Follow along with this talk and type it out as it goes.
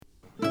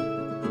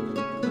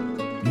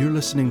You're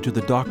listening to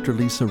the Dr.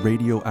 Lisa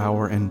Radio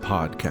Hour and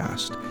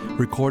Podcast,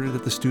 recorded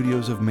at the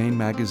studios of Maine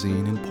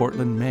Magazine in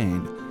Portland,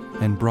 Maine,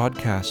 and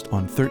broadcast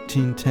on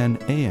 1310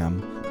 AM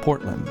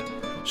Portland,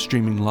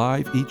 streaming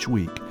live each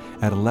week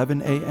at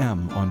 11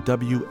 a.m. on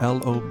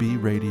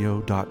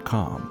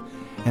WLOBradio.com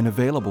and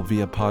available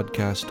via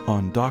podcast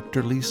on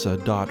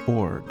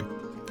drlisa.org.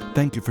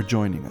 Thank you for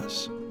joining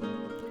us.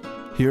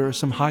 Here are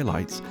some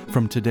highlights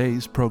from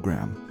today's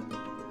program.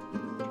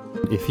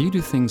 If you do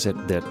things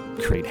that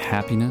create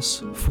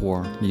happiness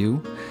for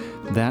you,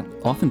 that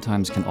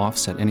oftentimes can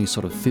offset any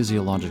sort of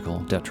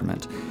physiological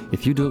detriment.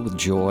 If you do it with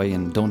joy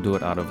and don't do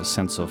it out of a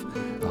sense of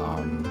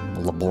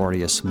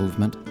laborious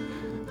movement,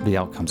 the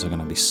outcomes are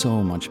going to be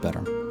so much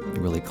better.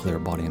 Really clear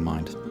body and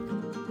mind.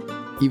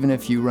 Even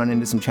if you run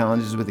into some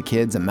challenges with the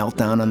kids, a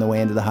meltdown on the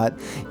way into the hut,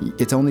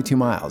 it's only 2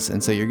 miles.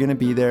 And so you're going to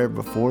be there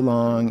before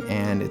long,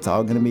 and it's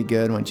all going to be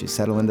good once you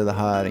settle into the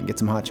hut and get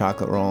some hot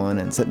chocolate rolling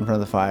and sit in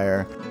front of the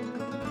fire.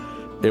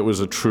 It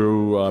was a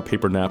true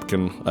paper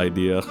napkin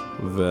idea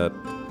that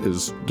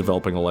is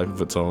developing a life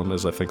of its own,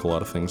 as I think a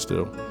lot of things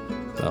do.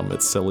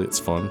 It's silly, it's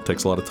fun,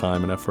 takes a lot of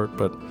time and effort,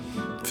 but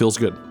feels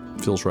good,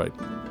 feels right.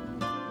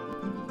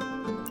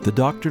 The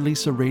Dr.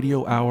 Lisa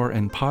Radio Hour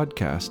and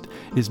Podcast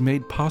is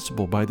made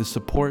possible by the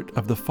support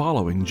of the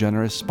following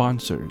generous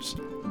sponsors: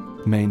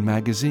 Maine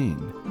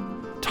Magazine,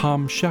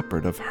 Tom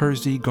Shepard of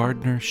Hersey,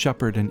 Gardner,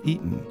 Shepard &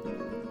 Eaton,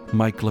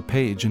 Mike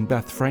LePage and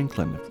Beth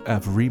Franklin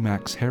of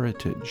Remax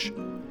Heritage,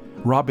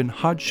 Robin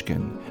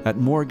Hodgkin at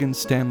Morgan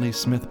Stanley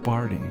Smith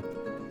Barney,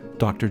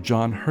 Dr.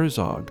 John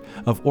Herzog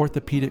of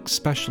Orthopedic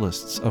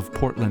Specialists of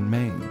Portland,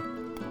 Maine,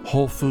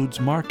 Whole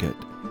Foods Market,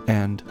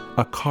 and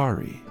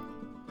Akari.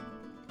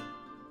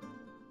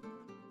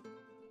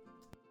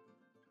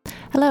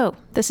 Hello,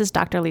 this is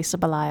Dr. Lisa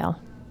Belisle.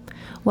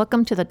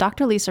 Welcome to the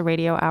Dr. Lisa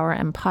Radio Hour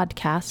and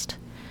Podcast,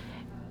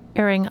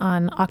 airing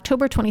on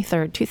October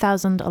 23rd,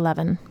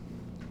 2011.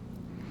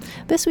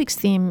 This week's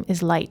theme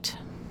is light.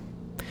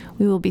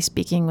 We will be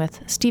speaking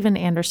with Stephen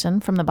Anderson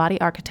from The Body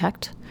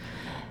Architect,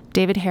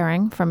 David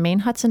Herring from Maine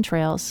Hudson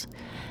Trails,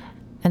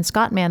 and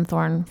Scott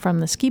Manthorn from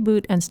the Ski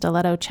Boot and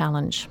Stiletto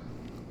Challenge.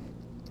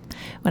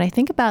 When I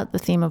think about the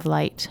theme of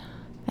light,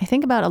 I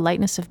think about a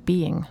lightness of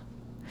being.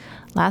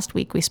 Last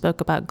week we spoke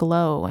about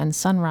glow and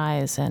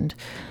sunrise and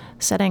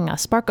setting a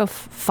spark of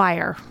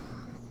fire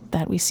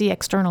that we see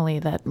externally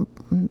that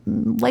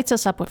lights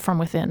us up from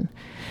within.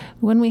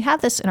 When we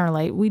have this inner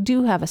light, we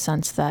do have a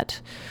sense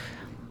that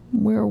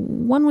we're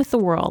one with the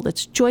world.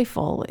 It's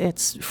joyful.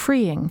 It's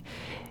freeing.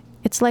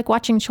 It's like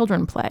watching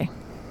children play.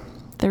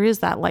 There is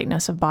that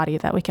lightness of body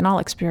that we can all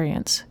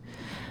experience.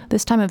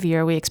 This time of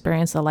year, we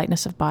experience the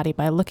lightness of body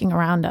by looking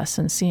around us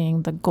and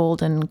seeing the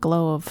golden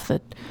glow of the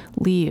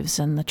leaves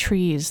and the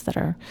trees that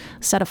are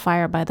set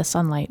afire by the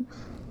sunlight.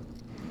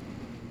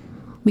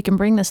 We can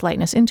bring this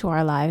lightness into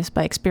our lives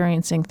by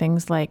experiencing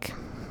things like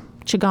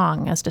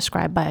Qigong, as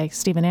described by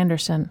Stephen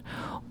Anderson,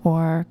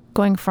 or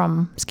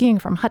skiing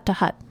from hut to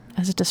hut,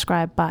 as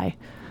described by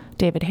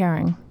David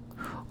Herring.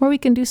 Or we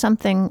can do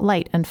something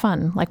light and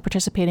fun, like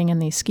participating in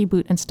the Ski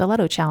Boot and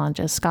Stiletto Challenge,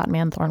 as Scott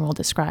Manthorn will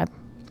describe.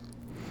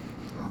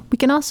 We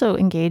can also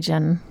engage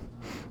in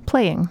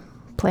playing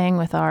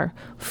with our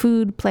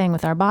food, playing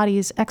with our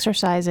bodies,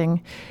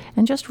 exercising,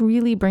 and just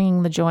really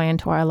bringing the joy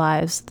into our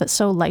lives that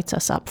so lights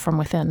us up from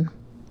within.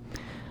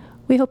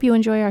 We hope you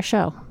enjoy our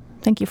show.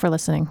 Thank you for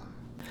listening.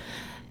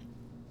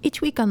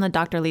 Each week on the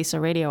Dr. Lisa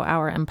Radio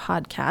Hour and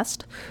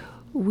Podcast,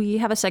 we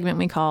have a segment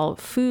we call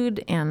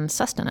Food and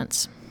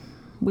Sustenance.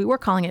 We were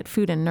calling it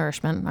Food and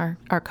Nourishment.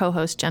 Our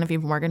co-host,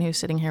 Genevieve Morgan, who's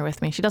sitting here with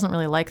me, she doesn't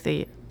really like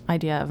the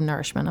idea of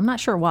nourishment. I'm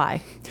not sure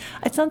why.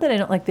 It's not that I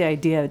don't like the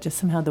idea, just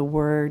somehow the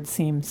word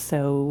seems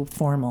so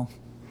formal.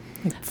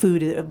 Like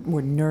food,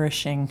 we're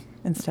nourishing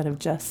instead of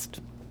just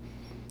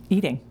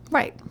eating.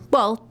 Right.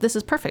 Well, this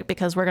is perfect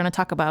because we're going to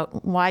talk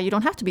about why you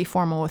don't have to be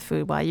formal with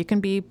food, why you can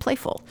be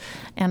playful.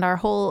 And our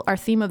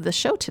theme of the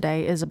show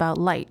today is about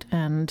light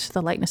and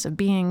the lightness of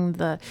being,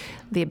 the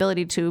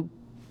ability to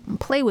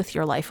play with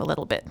your life a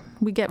little bit.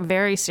 We get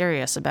very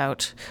serious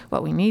about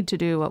what we need to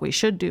do, what we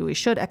should do. We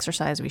should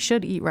exercise, we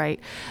should eat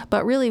right.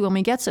 But really, when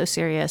we get so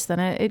serious,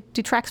 then it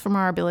detracts from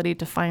our ability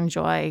to find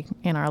joy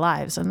in our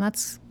lives. And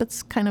that's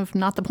kind of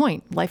not the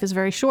point. Life is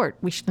very short.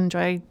 We should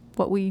enjoy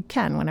what we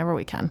can whenever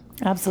we can.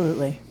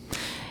 Absolutely.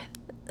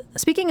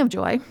 Speaking of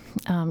joy,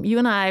 you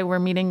and I were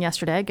meeting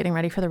yesterday, getting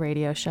ready for the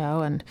radio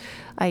show, and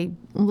I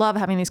love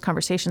having these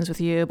conversations with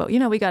you. But,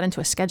 we got into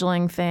a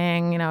scheduling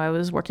thing. I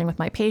was working with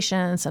my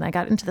patients, and I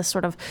got into this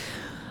sort of,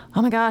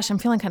 oh my gosh, I'm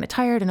feeling kind of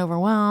tired and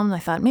overwhelmed. I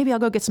thought maybe I'll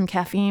go get some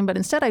caffeine, but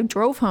instead I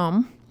drove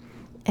home,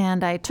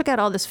 and I took out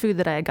all this food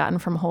that I had gotten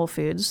from Whole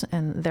Foods,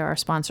 and they're our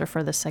sponsor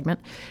for this segment,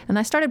 and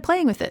I started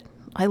playing with it.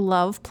 I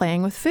love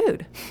playing with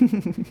food.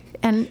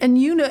 and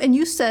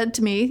you said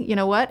to me, you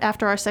know what,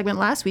 after our segment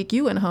last week,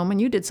 you went home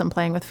and you did some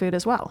playing with food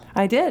as well.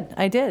 I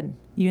did.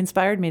 You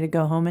inspired me to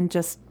go home and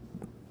just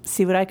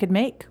see what I could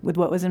make with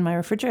what was in my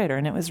refrigerator.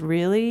 And it was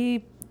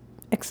really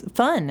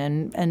fun.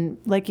 And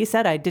like you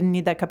said, I didn't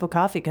need that cup of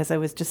coffee because it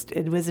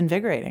was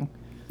invigorating.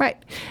 Right.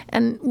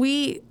 And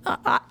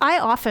I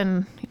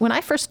often, when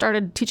I first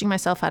started teaching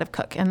myself how to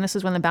cook, and this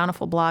is when the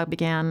Bountiful blog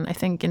began, I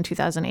think in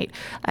 2008,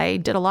 I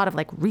did a lot of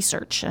like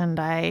research, and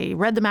I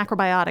read the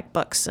macrobiotic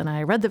books, and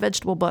I read the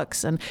vegetable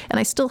books, and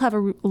I still have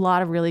a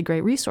lot of really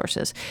great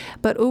resources.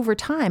 But over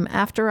time,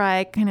 after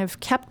I kind of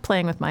kept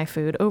playing with my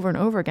food over and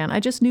over again, I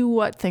just knew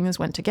what things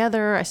went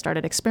together. I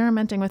started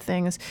experimenting with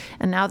things.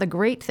 And now the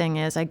great thing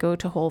is I go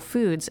to Whole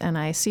Foods and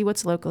I see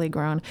what's locally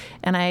grown,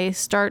 and I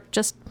start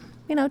just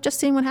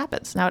seeing what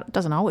happens. Now, it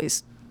doesn't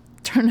always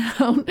turn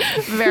out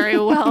very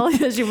well,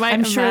 as you might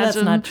imagine. I'm sure that's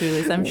not true,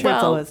 Lisa. I'm sure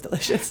it's always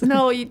delicious.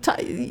 No, you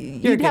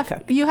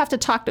have to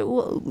talk to,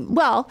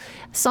 well,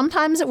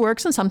 sometimes it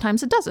works and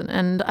sometimes it doesn't.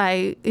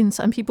 And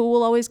some people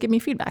will always give me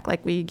feedback.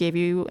 Like we gave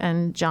you,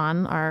 and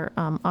John, our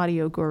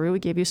audio guru, we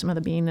gave you some of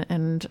the bean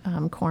and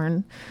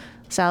corn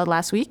salad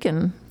last week,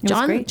 and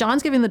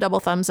John's giving the double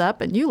thumbs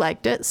up, and you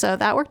liked it, so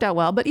that worked out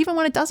well. But even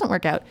when it doesn't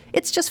work out,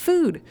 it's just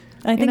food.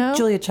 I think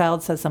Julia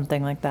Child says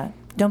something like that.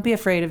 Don't be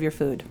afraid of your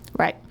food.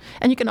 Right.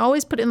 And you can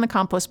always put it in the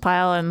compost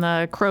pile, and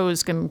the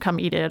crows can come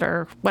eat it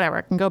or whatever.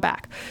 It can go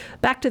back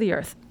to the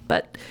earth.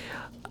 But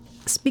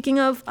speaking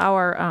of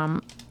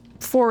our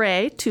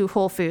foray to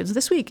Whole Foods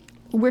this week,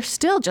 we're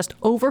still just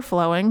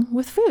overflowing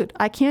with food.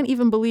 I can't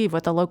even believe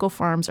what the local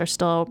farms are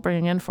still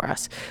bringing in for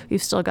us.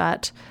 We've still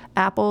got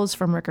apples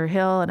from Ricker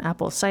Hill and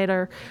apple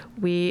cider.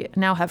 We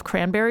now have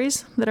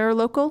cranberries that are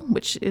local,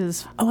 which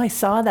is... Oh, I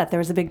saw that. There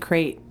was a big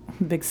crate,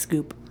 big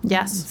scoop.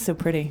 Yes. So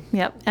pretty.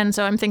 Yep. And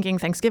so I'm thinking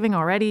Thanksgiving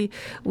already.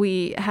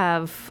 We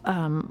have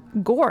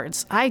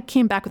gourds. I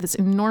came back with this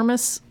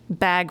enormous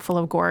bag full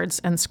of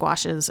gourds and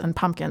squashes and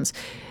pumpkins.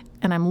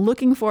 And I'm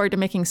looking forward to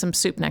making some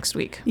soup next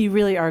week. You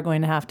really are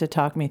going to have to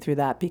talk me through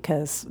that,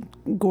 because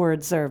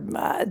gourds are,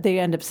 they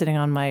end up sitting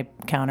on my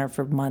counter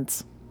for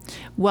months.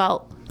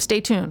 Well,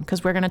 stay tuned,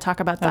 because we're going to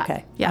talk about that.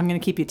 Okay. Yeah. I'm going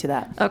to keep you to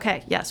that.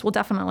 Okay. Yes. We'll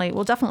definitely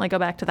go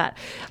back to that.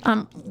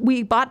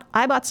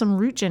 I bought some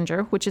root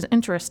ginger, which is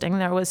interesting.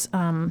 There was,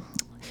 a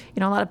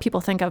lot of people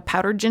think of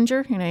powdered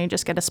ginger. You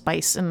just get a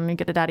spice and you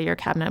get it out of your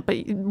cabinet. But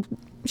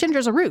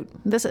ginger's a root.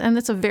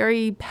 It's a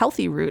very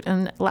healthy root.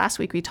 And last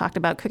week we talked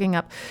about cooking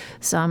up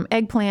some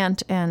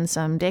eggplant and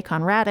some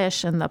daikon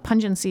radish and the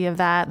pungency of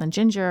that, and the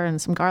ginger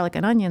and some garlic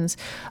and onions.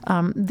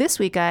 This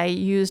week I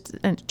used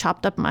and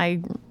chopped up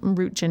my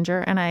root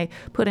ginger, and I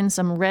put in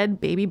some red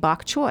baby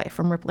bok choy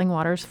from Rippling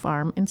Waters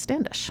Farm in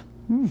Standish.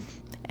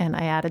 And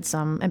I added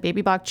and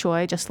baby bok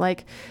choy, just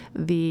like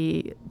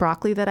the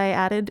broccoli that I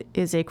added,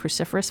 is a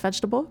cruciferous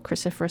vegetable.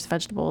 Cruciferous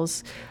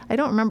vegetables, I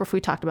don't remember if we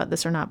talked about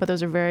this or not, but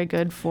those are very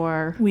good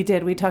for... We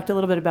did. We talked a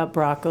little bit about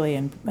broccoli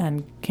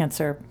and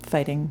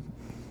cancer-fighting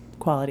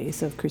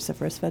qualities of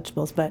cruciferous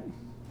vegetables, but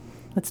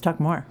let's talk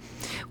more.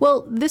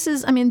 Well,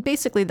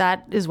 basically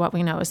that is what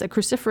we know, is that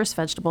cruciferous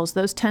vegetables,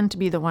 those tend to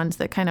be the ones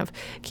that kind of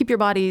keep your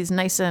bodies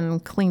nice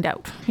and cleaned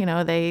out.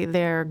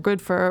 They're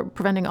good for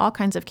preventing all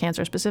kinds of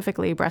cancer,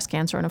 specifically breast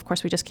cancer. And of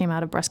course, we just came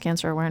out of Breast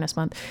Cancer Awareness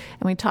Month.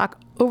 And we talk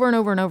over and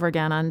over and over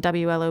again on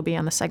WLOB,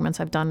 on the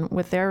segments I've done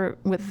with their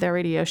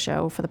radio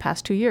show for the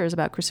past 2 years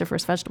about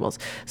cruciferous vegetables.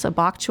 So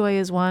bok choy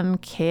is one,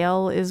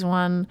 kale is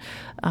one,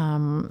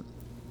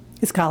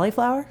 is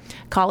cauliflower?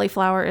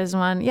 Cauliflower is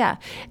one, yeah.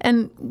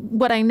 And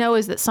what I know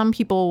is that some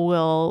people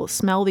will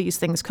smell these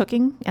things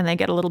cooking and they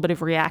get a little bit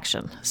of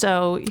reaction.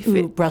 So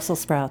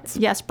Brussels sprouts.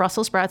 Yes,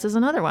 Brussels sprouts is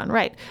another one,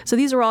 right. So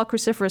these are all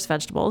cruciferous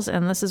vegetables,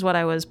 and this is what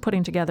I was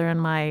putting together in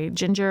my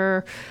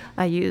ginger.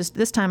 I used,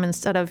 this time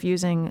instead of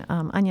using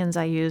onions,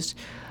 I used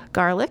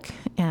garlic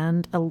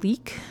and a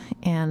leek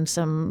and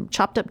some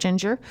chopped up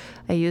ginger.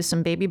 I used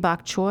some baby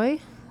bok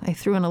choy. I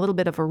threw in a little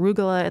bit of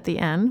arugula at the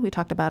end. We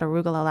talked about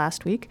arugula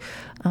last week.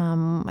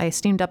 I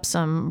steamed up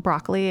some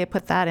broccoli. I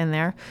put that in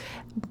there.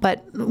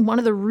 But one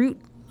of the root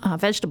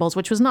vegetables,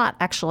 which was not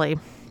actually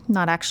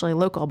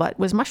local, but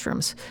was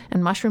mushrooms.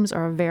 And mushrooms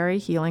are a very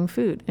healing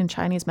food in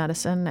Chinese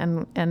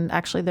medicine, and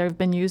actually they've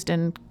been used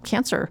in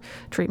cancer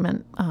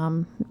treatment,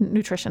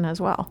 nutrition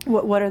as well.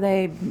 What are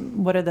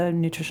the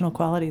nutritional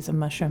qualities of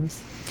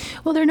mushrooms?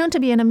 Well, they're known to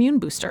be an immune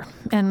booster,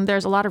 and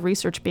there's a lot of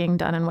research being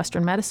done in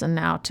Western medicine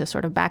now to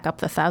sort of back up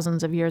the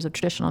thousands of years of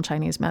traditional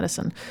Chinese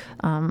medicine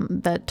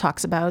that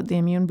talks about the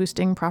immune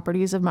boosting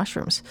properties of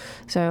mushrooms.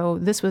 So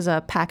this was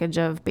a package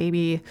of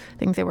I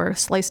think they were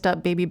sliced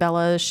up baby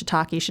bellas,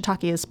 shiitake.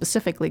 Shiitake is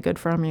specifically good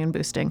for immune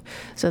boosting.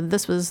 So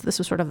this was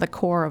sort of the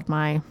core of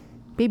my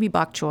baby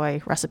bok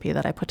choy recipe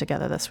that I put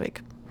together this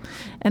week,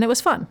 and it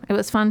was fun. It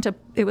was fun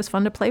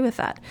to play with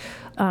that.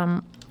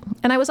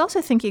 And I was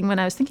also thinking, when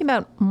I was thinking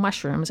about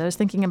mushrooms, I was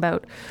thinking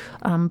about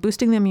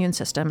boosting the immune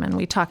system, and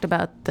we talked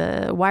about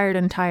the wired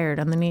and tired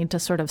and the need to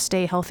sort of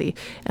stay healthy,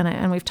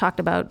 and we've talked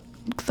about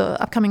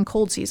the upcoming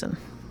cold season.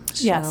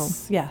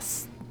 Yes.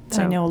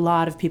 So I know a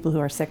lot of people who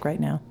are sick right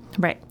now.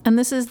 Right. And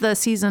this is the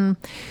season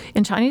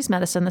in Chinese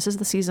medicine. This is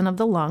the season of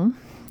the lung.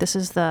 This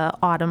is the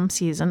autumn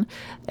season.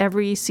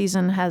 Every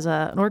season has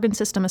an organ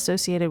system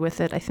associated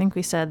with it. I think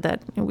we said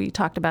that we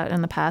talked about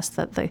in the past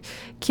that the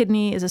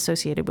kidney is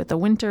associated with the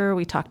winter.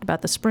 We talked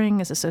about the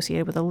spring is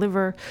associated with the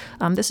liver.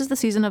 This is the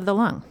season of the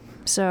lung.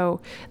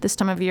 So this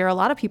time of year, a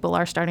lot of people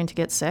are starting to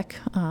get sick.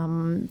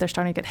 They're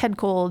starting to get head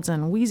colds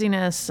and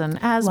wheeziness and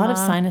asthma. A lot of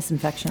sinus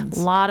infections.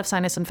 A lot of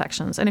sinus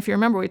infections. And if you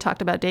remember, we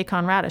talked about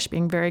Daikon radish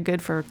being very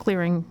good for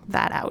clearing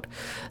that out.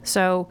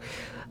 So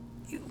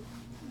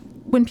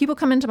when people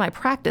come into my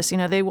practice,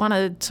 they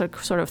want to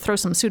sort of throw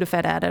some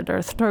Sudafed at it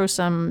or throw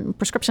some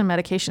prescription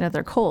medication at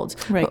their colds.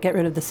 Right, get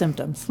rid of the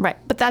symptoms. Right,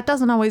 but that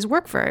doesn't always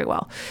work very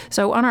well.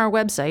 So on our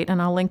website,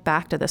 and I'll link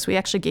back to this, we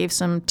actually gave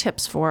some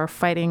tips for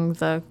fighting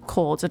the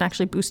colds and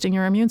actually boosting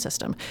your immune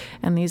system.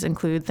 And these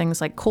include things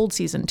like cold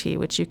season tea,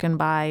 which you can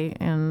buy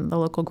in the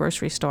local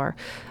grocery store.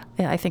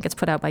 I think it's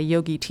put out by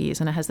Yogi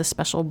Teas, and it has this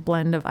special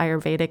blend of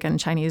Ayurvedic and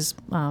Chinese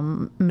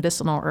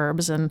medicinal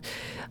herbs. And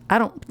I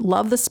don't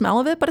love the smell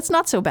of it, but it's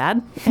not so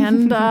bad.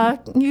 And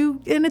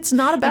it's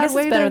not a bad I guess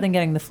way. It's better than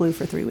getting the flu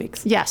for 3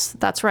 weeks. Yes,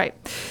 that's right.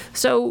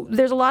 So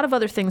there's a lot of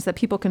other things that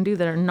people can do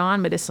that are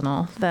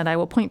non-medicinal that I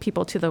will point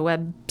people to the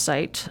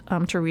website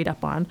to read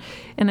up on,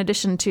 in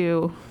addition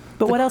to.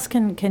 But what else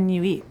can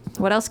you eat?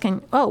 What else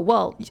can? Oh,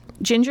 well,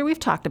 ginger we've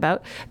talked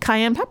about.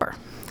 Cayenne pepper.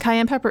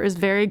 Cayenne pepper is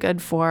very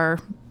good for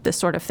this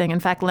sort of thing. In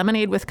fact,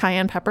 lemonade with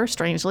cayenne pepper,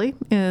 strangely,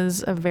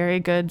 is a very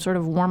good sort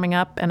of warming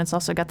up, and it's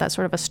also got that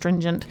sort of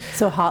astringent.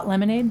 So hot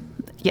lemonade?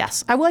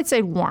 Yes, I would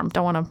say warm.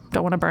 Don't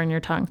want to burn your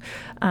tongue.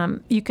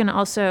 You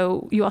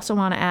also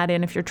want to add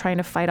in, if you're trying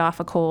to fight off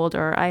a cold,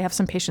 or I have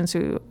some patients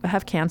who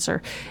have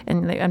cancer,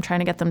 and I'm trying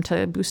to get them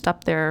to boost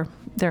up their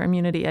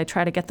immunity. I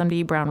try to get them to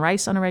eat brown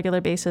rice on a regular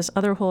basis,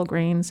 other whole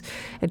grains.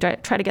 I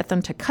try to get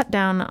them to cut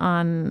down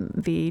on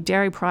the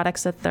dairy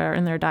products that are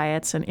in their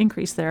diets and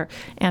increase their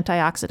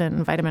antioxidant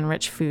and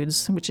vitamin-rich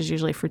foods, which is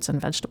usually fruits and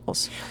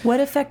vegetables. What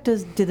effect do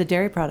the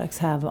dairy products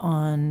have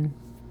on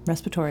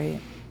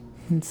respiratory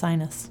and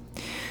sinus?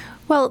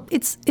 Well,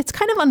 it's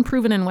kind of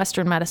unproven in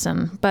Western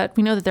medicine, but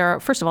we know that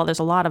there's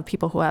a lot of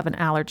people who have an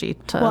allergy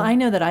to. Well, I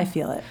know that I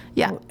feel it.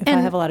 Yeah. If I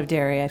have a lot of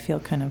dairy, I feel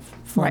kind of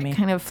phlegmy. Right,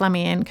 kind of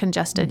phlegmy and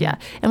congested, mm-hmm. Yeah.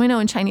 And we know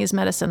in Chinese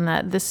medicine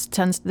that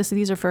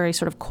these are very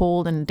sort of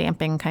cold and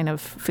damping kind of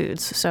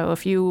foods. So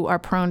if you are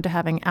prone to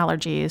having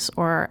allergies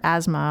or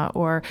asthma,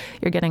 or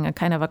you're getting a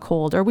kind of a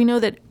cold, or we know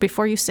that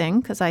before you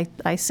sing, because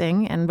I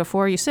sing, and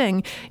before you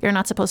sing, you're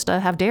not supposed to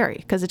have dairy,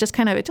 because it just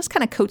kind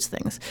of coats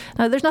things.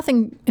 Now, there's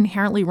nothing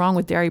inherently wrong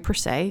with dairy per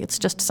se. It's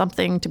just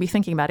something to be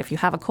thinking about. If you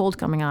have a cold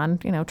coming on,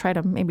 try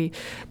to maybe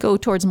go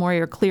towards more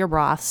your clear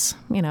broths,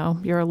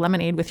 your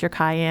lemonade with your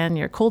cayenne,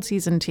 your cold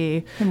season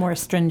tea. And more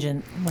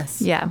astringent,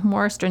 less. Yeah,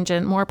 more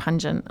astringent, more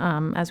pungent,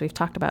 as we've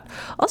talked about.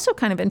 Also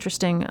kind of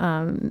interesting,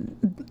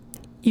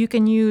 you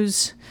can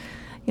use,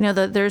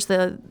 there's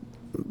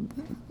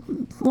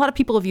a lot of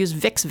people have used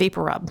Vicks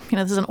Vapor Rub.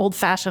 This is an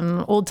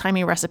old-fashioned,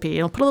 old-timey recipe.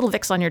 Put a little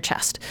Vicks on your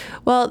chest.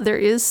 Well, there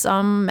is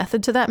some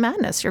method to that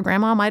madness. Your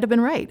grandma might have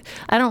been right.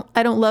 I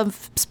don't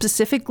love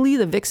specifically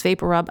the Vicks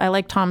Vapor Rub. I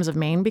like Tom's of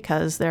Maine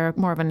because they're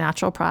more of a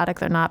natural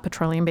product. They're not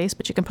petroleum-based,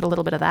 but you can put a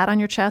little bit of that on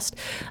your chest.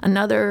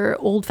 Another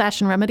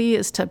old-fashioned remedy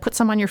is to put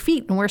some on your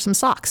feet and wear some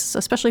socks,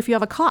 especially if you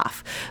have a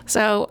cough.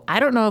 So I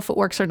don't know if it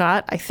works or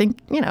not. I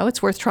think,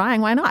 it's worth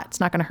trying. Why not? It's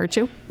not going to hurt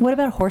you. What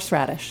about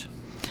horseradish?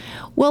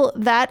 Well,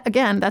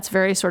 that's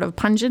very sort of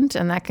pungent,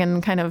 and that can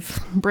kind of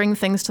bring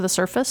things to the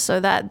surface. So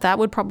that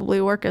would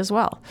probably work as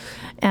well.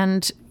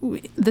 And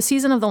the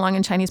season of the lung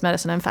in Chinese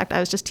medicine, in fact,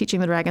 I was just teaching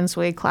the Dragon's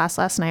Way class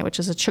last night, which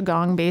is a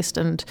Qigong-based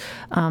and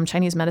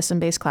Chinese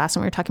medicine-based class,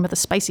 and we were talking about the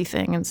spicy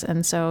thing.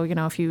 And so,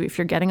 if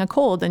you're getting a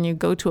cold, then you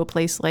go to a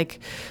place like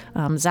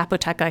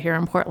Zapoteca here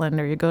in Portland,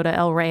 or you go to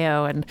El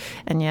Rayo, and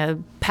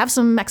you have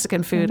some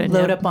Mexican food. And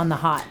load up on the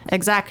hot.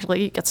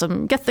 Exactly. Get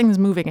things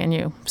moving in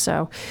you.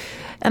 So.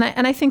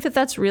 And I think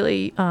that's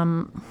really,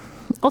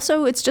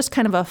 also, it's just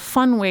kind of a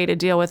fun way to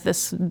deal with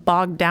this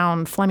bogged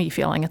down, phlegmy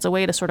feeling. It's a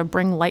way to sort of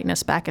bring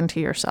lightness back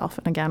into yourself.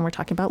 And again, we're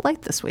talking about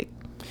light this week.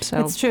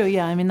 So it's true,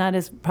 yeah. I mean, that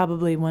is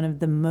probably one of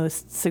the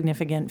most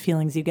significant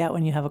feelings you get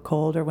when you have a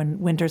cold, or when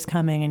winter's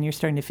coming and you're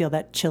starting to feel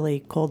that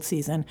chilly, cold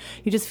season.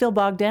 You just feel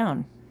bogged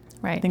down.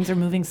 Right. Things are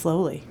moving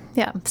slowly.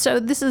 Yeah. So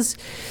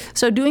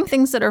doing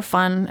things that are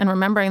fun, and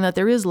remembering that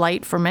there is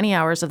light for many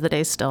hours of the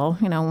day still,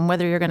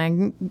 whether you're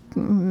going to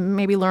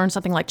maybe learn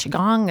something like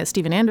Qigong, as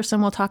Stephen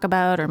Anderson will talk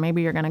about, or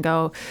maybe you're going to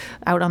go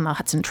out on the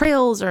Hudson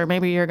Trails, or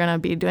maybe you're going to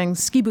be doing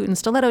ski boot and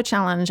stiletto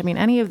challenge. I mean,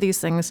 any of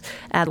these things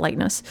add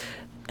lightness.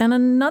 And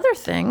another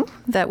thing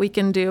that we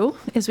can do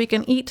is we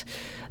can eat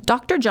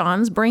Dr.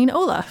 John's Brain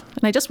Ola.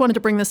 And I just wanted to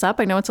bring this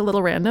up. I know it's a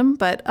little random,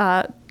 but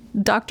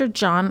Dr.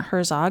 John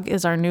Herzog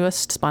is our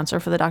newest sponsor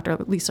for the Dr.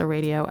 Lisa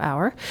Radio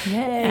Hour. Yay.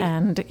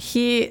 And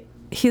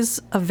he's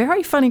a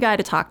very funny guy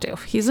to talk to.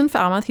 He's in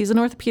Falmouth. He's an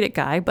orthopedic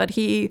guy, but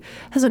he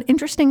has an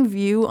interesting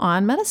view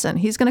on medicine.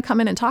 He's going to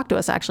come in and talk to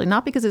us, actually,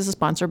 not because he's a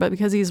sponsor, but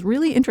because he's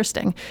really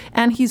interesting.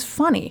 And he's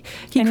funny.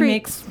 He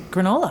makes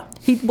granola.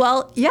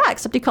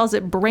 Except he calls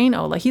it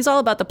Brainola. He's all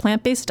about the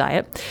plant-based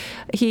diet.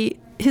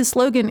 His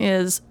slogan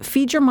is,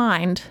 feed your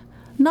mind,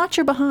 not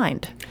your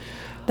behind.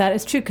 That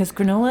is true, because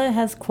granola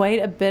has quite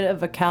a bit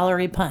of a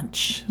calorie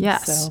punch.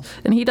 Yes,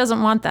 and he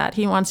doesn't want that.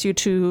 He wants you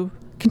to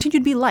continue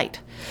to be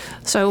light.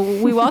 So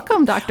we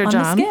welcome Dr. On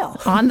John. the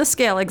scale. On the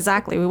scale,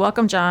 exactly. We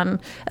welcome John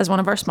as one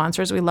of our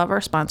sponsors. We love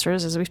our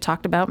sponsors, as we've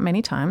talked about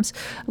many times.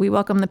 We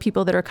welcome the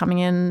people that are coming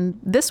in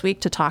this week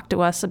to talk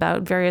to us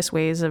about various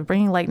ways of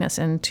bringing lightness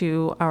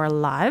into our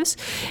lives.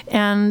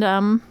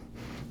 And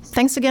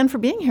thanks again for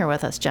being here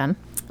with us, Jen.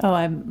 Oh,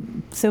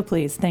 I'm so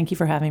pleased. Thank you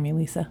for having me,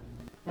 Lisa.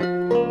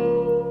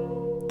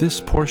 This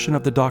portion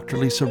of the Dr.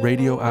 Lisa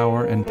Radio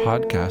Hour and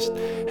podcast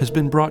has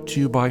been brought to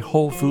you by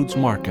Whole Foods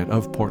Market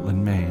of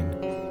Portland, Maine.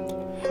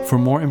 For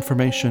more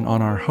information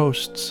on our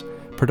hosts,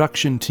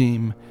 production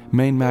team,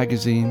 Maine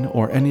Magazine,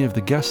 or any of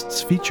the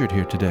guests featured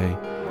here today,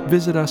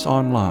 visit us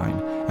online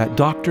at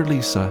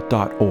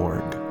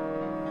drlisa.org.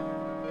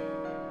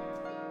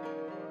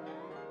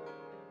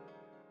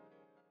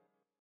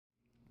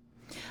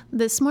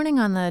 This morning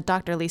on the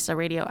Dr. Lisa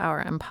Radio Hour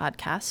and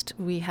podcast,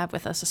 we have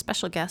with us a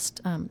special guest,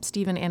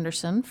 Stephen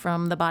Anderson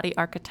from The Body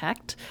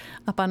Architect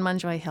up on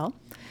Munjoy Hill.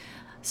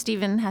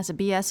 Stephen has a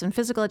BS in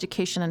Physical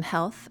Education and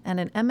Health and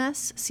an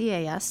MS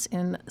CAS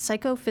in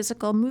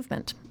Psychophysical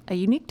Movement, a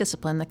unique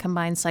discipline that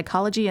combines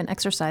psychology and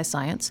exercise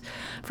science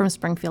from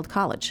Springfield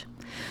College.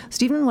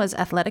 Stephen was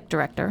athletic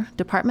director,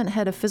 department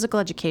head of physical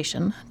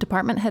education,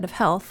 department head of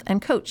health,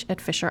 and coach at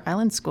Fisher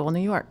Island School, New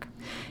York.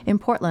 In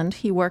Portland,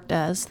 he worked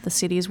as the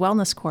city's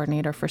wellness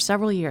coordinator for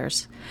several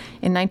years.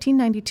 In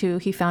 1992,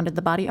 he founded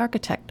The Body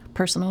Architect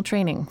Personal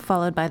Training,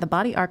 followed by The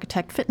Body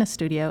Architect Fitness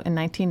Studio in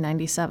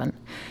 1997.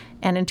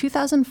 And in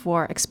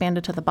 2004,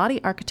 expanded to the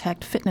Body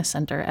Architect Fitness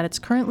Center at its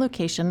current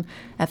location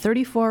at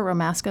 34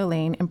 Romasco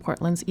Lane in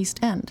Portland's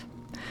East End.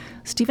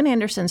 Stephen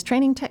Anderson's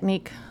training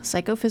technique,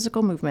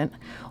 psychophysical movement,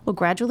 will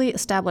gradually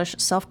establish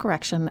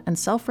self-correction and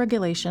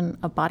self-regulation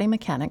of body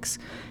mechanics,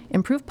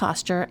 improve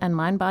posture and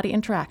mind-body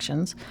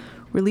interactions,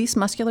 release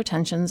muscular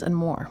tensions, and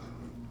more.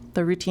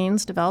 The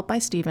routines developed by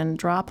Stephen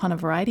draw upon a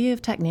variety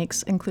of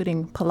techniques,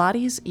 including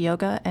Pilates,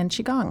 yoga, and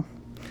Qigong.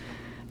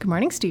 Good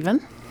morning,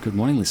 Stephen. Good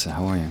morning, Lisa.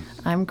 How are you?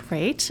 I'm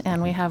great,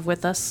 and we have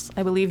with us,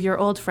 I believe, your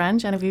old friend,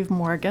 Genevieve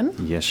Morgan.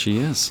 Yes, she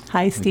is.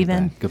 Hi, Look at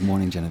Stephen. that. Good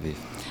morning, Genevieve.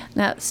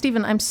 Now,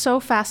 Stephen, I'm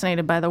so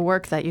fascinated by the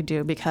work that you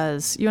do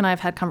because you and I have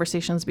had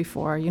conversations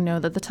before. You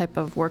know that the type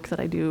of work that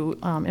I do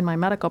in my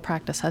medical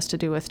practice has to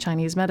do with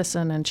Chinese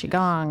medicine and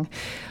Qigong.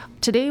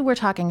 Today, we're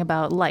talking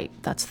about light.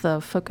 That's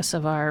the focus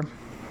of our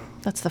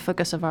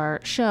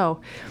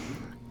show.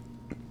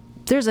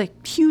 There's a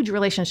huge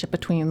relationship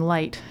between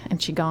light and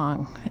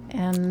Qigong,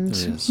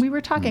 and we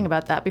were talking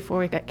about that before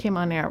we came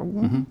on air.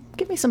 Mm-hmm.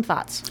 Give me some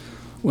thoughts.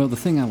 Well, the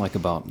thing I like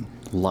about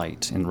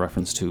light in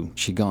reference to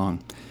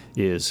Qigong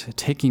is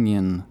taking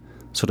in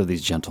sort of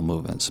these gentle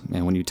movements.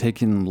 And when you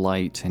take in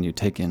light and you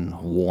take in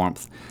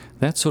warmth,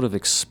 that sort of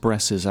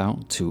expresses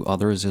out to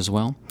others as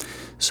well.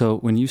 So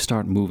when you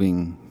start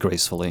moving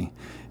gracefully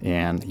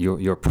and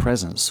your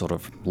presence sort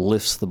of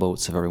lifts the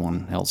boats of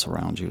everyone else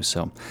around you.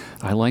 So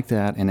I like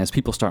that. And as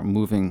people start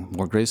moving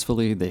more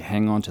gracefully, they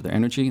hang on to their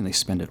energy and they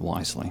spend it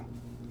wisely.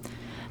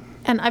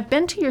 And I've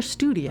been to your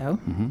studio,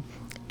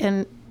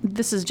 and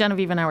this is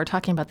Genevieve and I were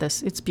talking about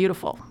this. It's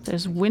beautiful.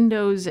 There's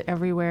windows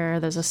everywhere.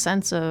 There's a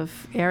sense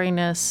of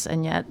airiness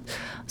and yet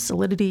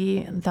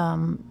solidity.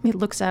 It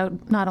looks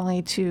out not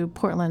only to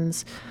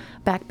Portland's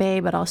Back Bay,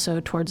 but also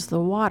towards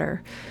the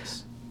water.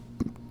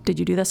 Did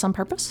you do this on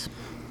purpose?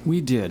 We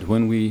did.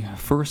 When we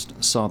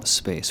first saw the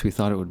space, we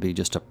thought it would be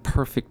just a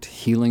perfect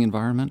healing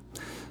environment.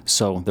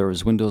 So there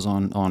was windows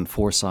on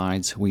four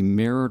sides. We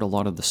mirrored a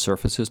lot of the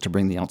surfaces to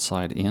bring the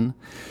outside in.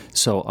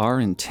 So our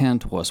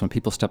intent was when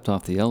people stepped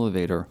off the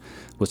elevator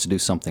was to do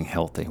something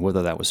healthy,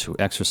 whether that was through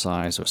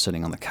exercise or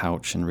sitting on the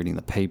couch and reading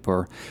the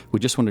paper. We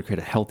just wanted to create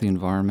a healthy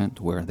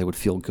environment where they would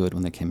feel good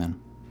when they came in.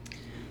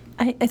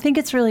 I think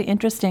it's really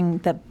interesting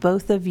that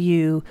both of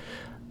you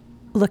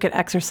look at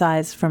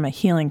exercise from a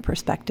healing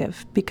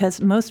perspective, because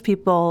most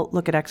people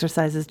look at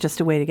exercise as just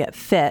a way to get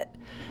fit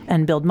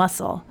and build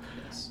muscle.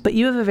 But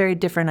you have a very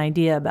different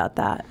idea about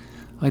that.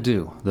 I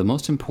do. The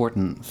most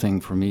important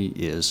thing for me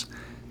is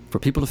for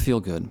people to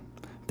feel good,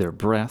 their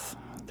breath,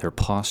 their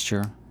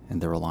posture, and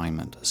their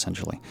alignment,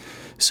 essentially.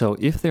 So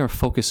if they're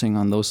focusing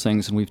on those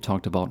things, and we've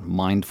talked about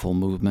mindful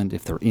movement,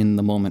 if they're in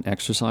the moment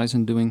exercise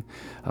and doing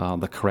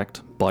the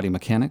correct body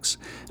mechanics,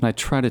 and I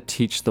try to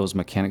teach those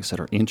mechanics that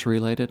are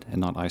interrelated and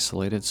not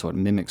isolated, so it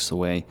mimics the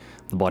way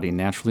the body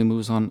naturally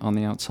moves on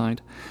the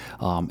outside.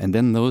 And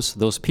then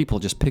those people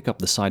just pick up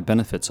the side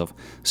benefits of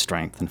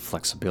strength and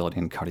flexibility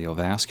and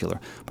cardiovascular.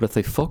 But if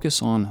they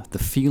focus on the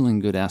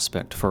feeling good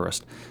aspect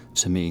first,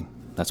 to me,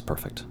 that's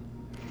perfect.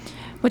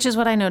 Which is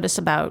what I notice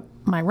about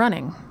my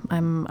running.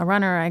 I'm a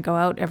runner. I go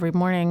out every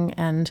morning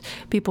and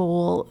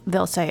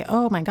they'll say,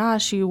 oh my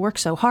gosh, you work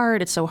so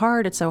hard. It's so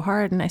hard. It's so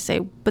hard. And I say,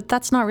 but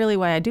that's not really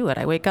why I do it.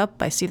 I wake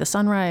up, I see the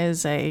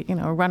sunrise, I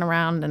run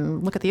around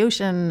and look at the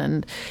ocean.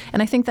 And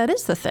I think that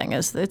is the thing,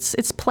 is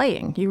it's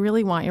playing. You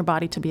really want your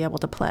body to be able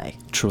to play.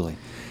 Truly.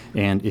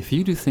 And if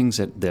you do things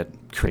that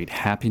create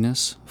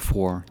happiness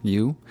for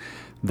you,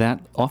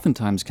 that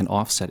oftentimes can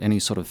offset any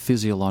sort of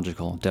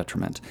physiological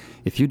detriment.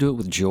 If you do it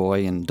with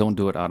joy and don't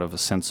do it out of a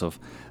sense of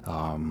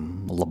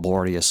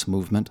laborious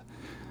movement,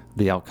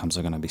 the outcomes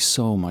are going to be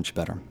so much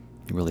better.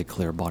 Really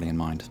clear body and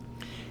mind.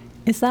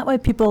 Is that why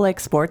people like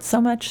sports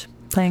so much,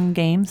 playing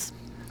games?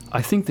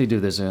 I think they do.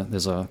 There's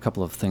a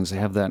couple of things. They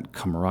have that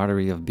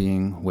camaraderie of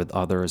being with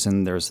others,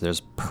 and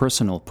there's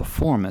personal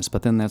performance,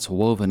 but then that's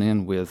woven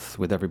in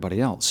with everybody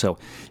else. So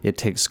it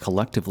takes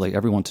collectively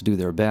everyone to do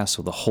their best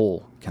so the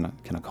whole can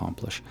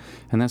accomplish.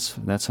 And that's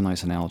a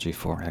nice analogy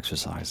for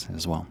exercise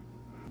as well.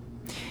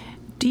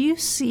 Do you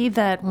see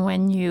that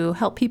when you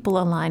help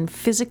people align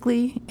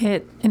physically,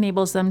 it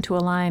enables them to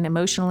align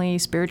emotionally,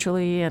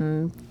 spiritually,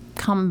 and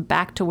come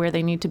back to where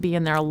they need to be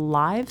in their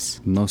lives?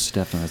 Most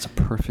definitely. That's a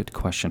perfect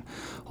question.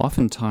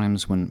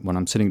 Oftentimes when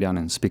I'm sitting down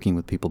and speaking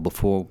with people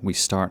before we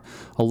start,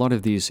 a lot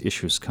of these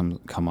issues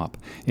come up.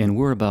 And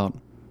we're about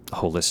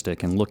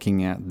holistic and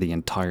looking at the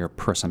entire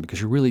person, because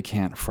you really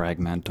can't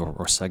fragment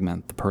or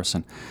segment the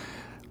person.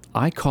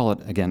 I call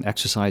it, again,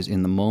 exercise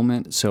in the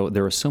moment. So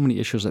there are so many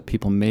issues that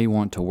people may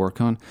want to work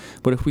on.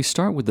 But if we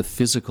start with the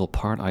physical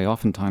part, I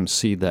oftentimes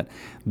see that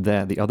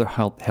the other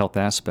health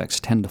aspects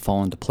tend to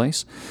fall into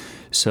place.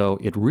 So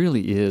it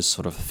really is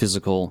sort of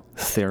physical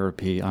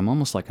therapy. I'm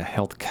almost like a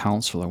health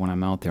counselor when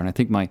I'm out there. And I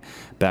think my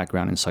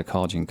background in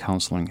psychology and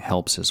counseling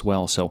helps as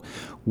well. So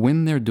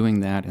when they're doing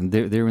that and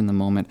they're in the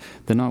moment,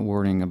 they're not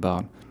worrying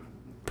about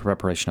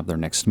preparation of their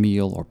next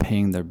meal or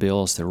paying their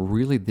bills. They're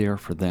really there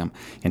for them,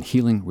 and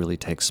healing really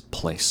takes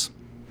place.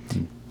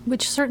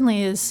 Which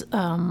certainly is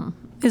a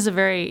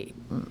very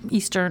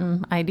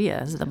Eastern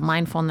idea, is the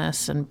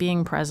mindfulness and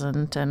being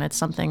present, and it's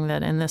something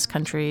that in this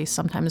country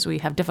sometimes we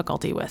have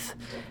difficulty with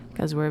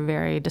because we're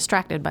very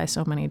distracted by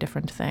so many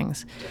different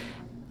things.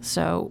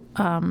 So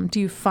do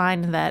you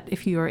find that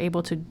if you are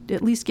able to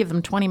at least give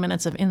them 20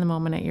 minutes of in the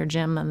moment at your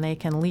gym, then they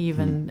can leave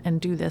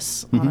and do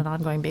this on an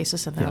ongoing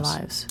basis in their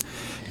lives?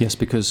 Yes,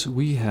 because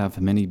we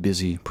have many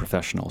busy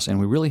professionals, and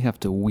we really have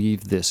to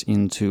weave this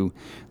into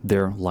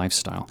their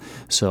lifestyle.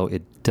 So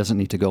it doesn't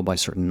need to go by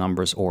certain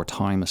numbers or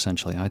time,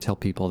 essentially. I tell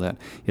people that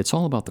it's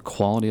all about the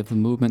quality of the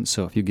movement.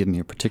 So if you give me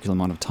a particular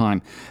amount of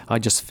time, I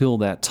just fill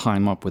that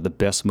time up with the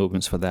best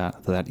movements for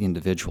that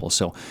individual.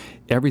 So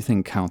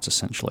everything counts,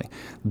 essentially.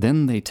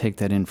 Then they take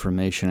that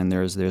information, and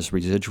there's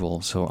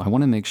residual. So I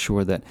want to make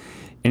sure that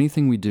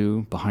anything we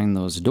do behind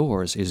those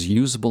doors is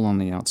usable on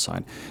the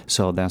outside.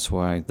 So that's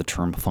why the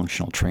term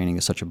functional training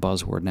is such a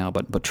buzzword now.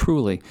 But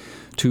truly,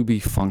 to be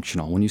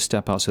functional, when you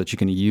step out so that you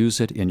can use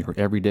it in your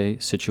everyday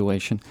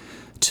situation,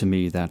 to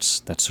me,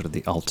 that's sort of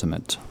the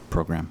ultimate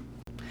program.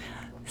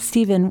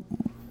 Stephen,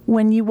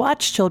 when you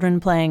watch children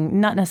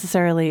playing, not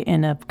necessarily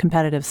in a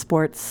competitive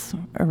sports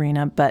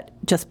arena, but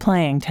just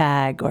playing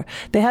tag, or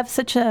they have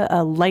such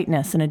a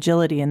lightness and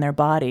agility in their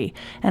body.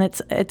 And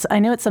it's I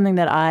know it's something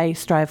that I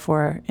strive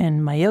for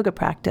in my yoga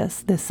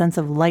practice, this sense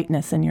of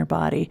lightness in your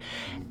body.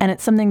 And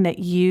it's something that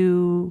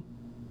you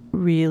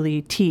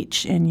really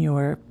teach in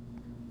your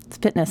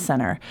fitness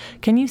center.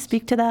 Can you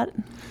speak to that?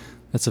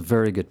 That's a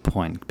very good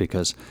point,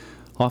 because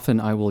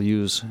often I will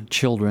use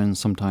children,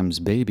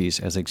 sometimes babies,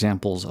 as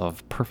examples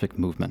of perfect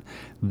movement.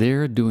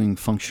 They're doing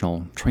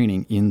functional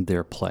training in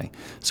their play.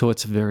 So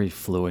it's very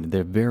fluid.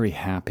 They're very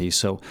happy.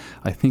 So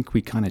I think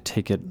we kind of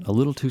take it a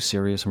little too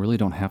serious and really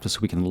don't have to, so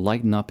we can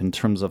lighten up in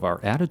terms of our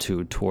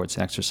attitude towards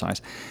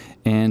exercise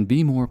and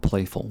be more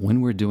playful.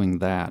 When we're doing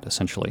that,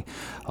 essentially,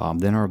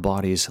 then our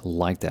bodies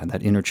like that.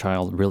 That inner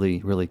child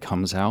really, really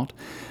comes out.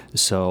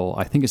 So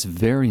I think it's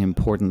very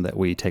important that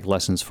we take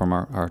lessons from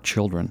our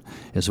children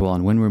as well.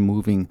 And when we're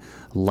moving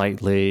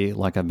lightly,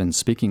 like I've been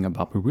speaking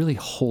about, we really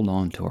hold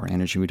on to our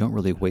energy. We don't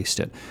really waste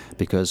it,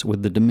 because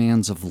with the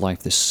demands of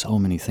life, there's so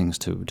many things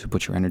to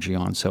put your energy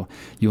on. So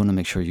you want to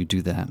make sure you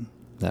do that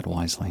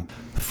wisely.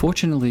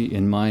 Fortunately,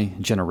 in my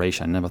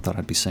generation, I never thought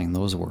I'd be saying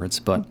those words,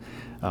 but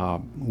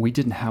we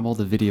didn't have all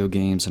the video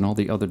games and all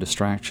the other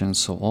distractions,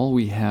 so all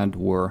we had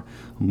were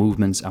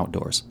movements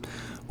outdoors.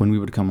 When we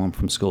would come home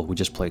from school, we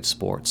just played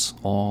sports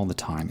all the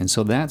time. And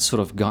so that sort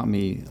of got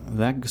me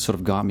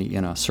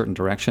in a certain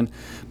direction.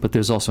 But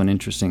there's also an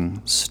interesting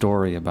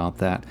story about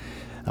that.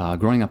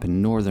 Growing up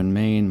in northern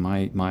Maine,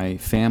 my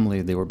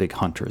family, they were big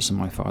hunters, and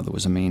my father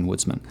was a Maine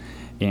woodsman.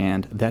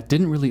 And that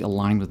didn't really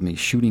align with me,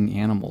 shooting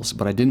animals,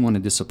 but I didn't want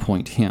to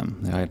disappoint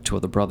him. I had two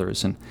other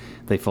brothers, and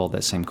they followed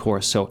that same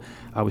course. So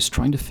I was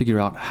trying to figure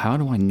out, how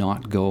do I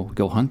not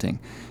go hunting?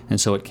 And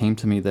so it came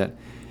to me that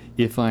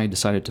if I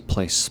decided to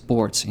play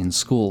sports in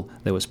school,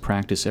 there was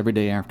practice every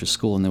day after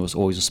school, and there was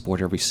always a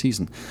sport every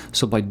season.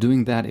 So by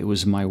doing that, it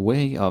was my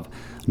way of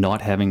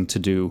not having to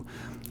do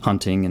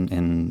hunting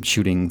and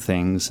shooting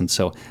things. And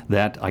so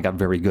that I got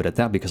very good at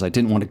that, because I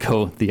didn't want to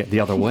go the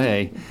other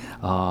way.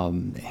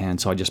 And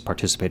so I just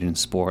participated in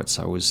sports.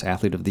 I was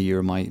Athlete of the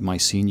Year my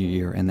senior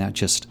year, and that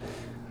just,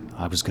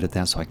 I was good at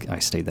that, so I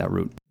stayed that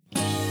route.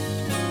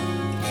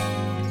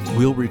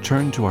 We'll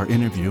return to our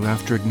interview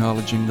after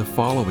acknowledging the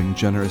following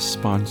generous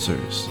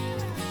sponsors.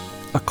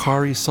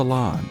 Akari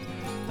Salon,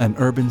 an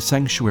urban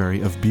sanctuary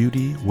of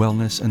beauty,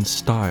 wellness, and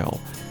style,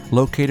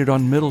 located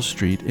on Middle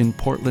Street in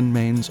Portland,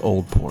 Maine's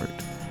Old Port.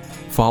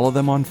 Follow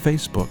them on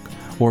Facebook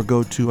or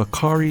go to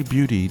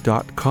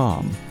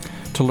akaribeauty.com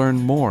to learn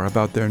more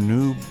about their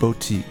new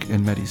boutique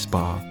in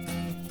Medi-Spa.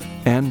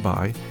 and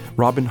by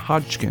Robin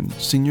Hodgkin,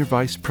 Senior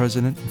Vice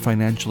President and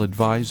Financial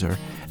Advisor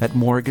at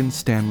Morgan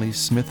Stanley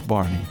Smith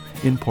Barney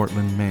in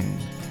Portland, Maine.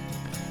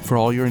 For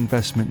all your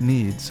investment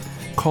needs,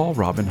 call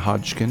Robin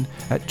Hodgkin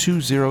at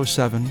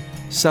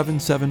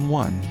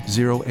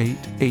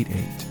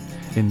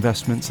 207-771-0888.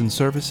 Investments and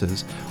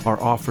services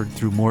are offered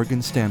through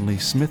Morgan Stanley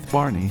Smith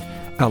Barney,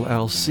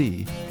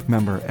 LLC,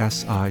 member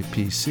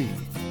SIPC.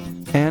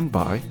 And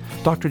by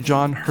Dr.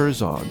 John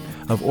Herzog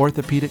of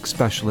Orthopedic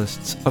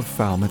Specialists of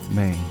Falmouth,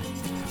 Maine,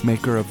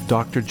 maker of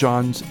Dr.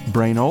 John's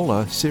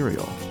Brainola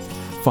cereal.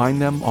 Find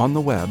them on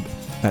the web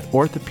at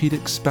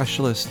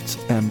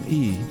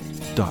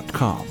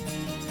orthopedicspecialistsme.com.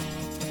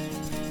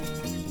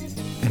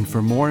 And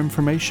for more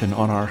information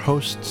on our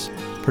hosts,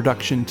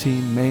 production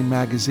team, Maine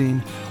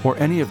Magazine, or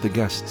any of the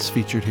guests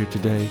featured here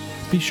today,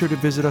 be sure to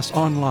visit us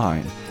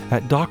online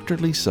at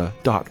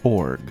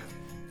drlisa.org.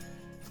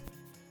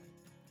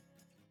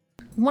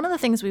 One of the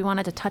things we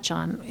wanted to touch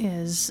on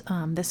is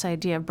this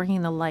idea of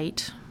bringing the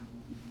light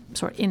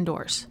sort of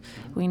indoors.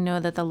 We know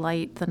that the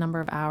light, the number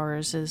of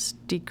hours is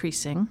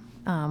decreasing.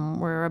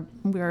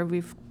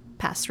 We've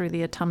passed through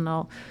the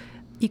autumnal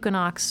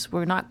equinox.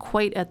 We're not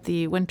quite at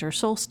the winter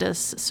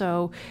solstice,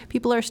 so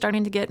people are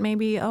starting to get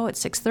maybe,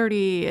 it's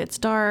 6:30, it's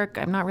dark,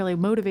 I'm not really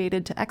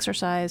motivated to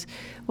exercise.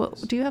 Well,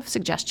 do you have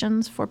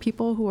suggestions for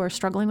people who are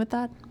struggling with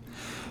that?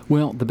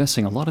 Well, the best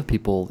thing, a lot of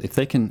people, if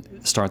they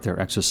can start their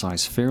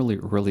exercise fairly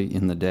early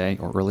in the day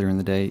or earlier in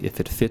the day,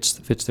 if it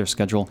fits their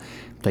schedule,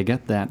 they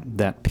get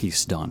that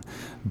piece done.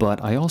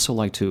 But I also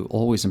like to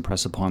always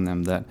impress upon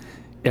them that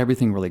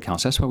everything really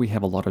counts. That's why we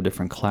have a lot of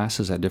different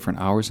classes at different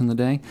hours in the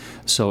day.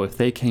 So if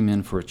they came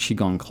in for a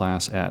Qigong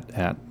class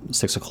at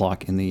 6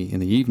 o'clock in the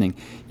evening,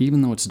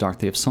 even though it's dark,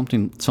 they have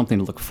something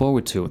to look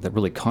forward to that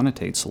really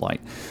connotates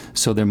light.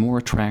 So they're more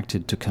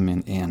attracted to come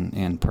in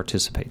and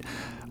participate.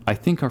 I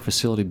think our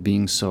facility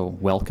being so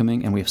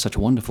welcoming, and we have such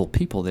wonderful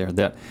people there,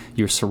 that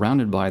you're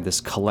surrounded by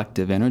this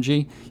collective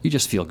energy, you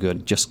just feel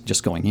good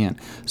just going in.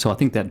 So I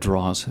think that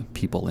draws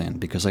people in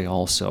because they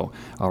also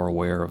are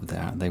aware of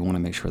that. They want to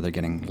make sure they're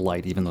getting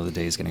light even though the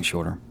day is getting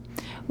shorter.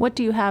 What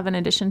do you have in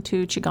addition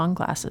to Qigong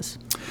classes?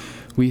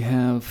 We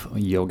have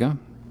yoga.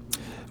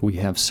 We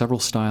have several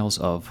styles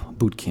of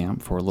boot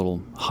camp for a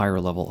little higher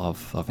level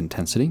of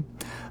intensity.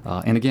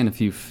 And again, if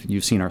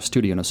you've seen our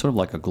studio, it's sort of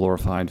like a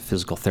glorified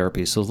physical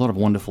therapy. So there's a lot of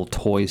wonderful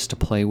toys to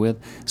play with.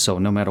 So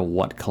no matter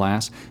what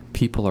class,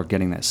 people are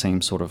getting that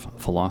same sort of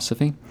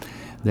philosophy.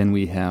 Then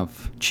we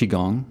have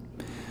Qigong.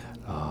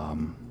 I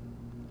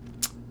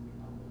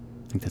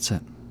think that's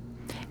it.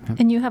 Yeah.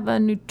 And you have a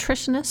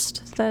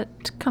nutritionist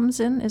that comes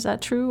in. Is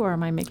that true, or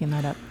am I making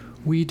that up?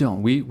 We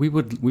don't. We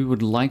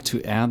would like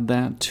to add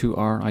that to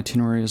our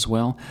itinerary as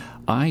well.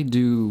 I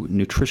do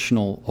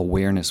nutritional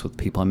awareness with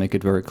people. I make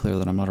it very clear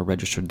that I'm not a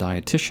registered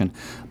dietitian,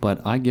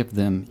 but I give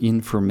them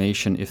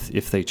information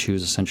if they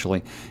choose,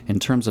 essentially, in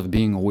terms of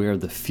being aware of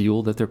the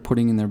fuel that they're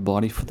putting in their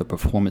body for the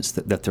performance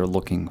that they're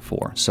looking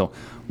for. So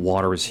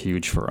water is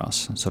huge for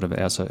us. Sort of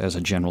as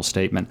a general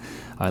statement,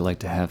 I like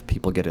to have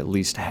people get at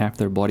least half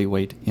their body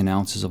weight in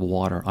ounces of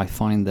water. I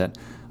find that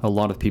a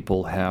lot of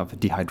people have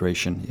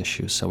dehydration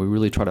issues. So we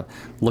really try to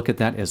look at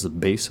that as the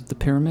base of the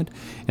pyramid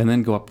and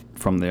then go up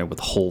from there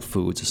with whole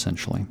foods,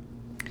 essentially.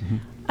 Mm-hmm.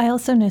 I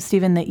also know,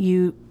 Stephen, that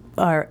you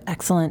are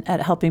excellent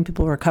at helping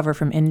people recover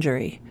from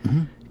injury.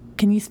 Mm-hmm.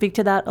 Can you speak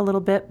to that a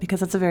little bit?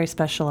 Because it's a very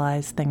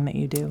specialized thing that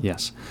you do.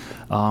 Yes.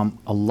 A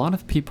lot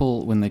of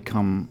people, when they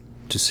come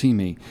to see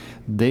me,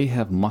 they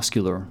have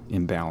muscular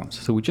imbalance.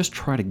 So we just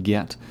try to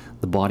get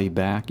the body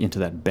back into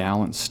that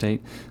balanced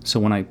state. So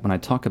when I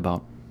talk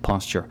about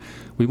posture,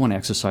 we want to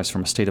exercise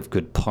from a state of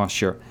good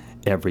posture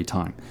every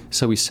time.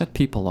 So we set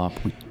people up,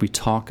 we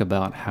talk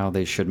about how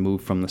they should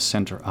move from the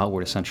center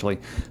outward, essentially.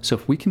 So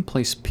if we can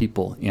place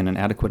people in an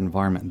adequate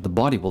environment, the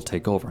body will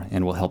take over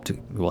and will help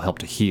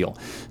to heal.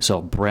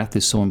 So breath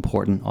is so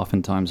important.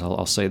 Oftentimes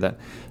I'll say that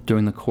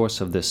during the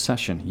course of this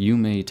session, you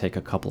may take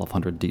a couple of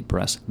hundred deep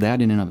breaths.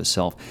 That in and of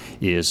itself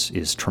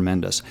is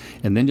tremendous.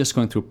 And then just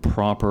going through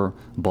proper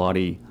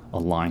body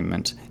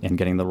alignment and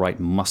getting the right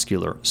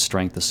muscular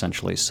strength,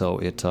 essentially.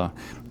 So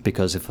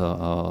because if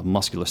a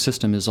muscular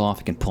system is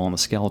off, it can pull on the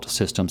skeletal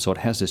system, so it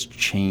has this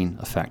chain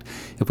effect.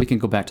 If we can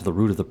go back to the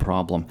root of the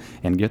problem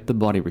and get the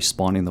body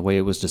responding the way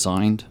it was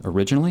designed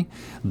originally,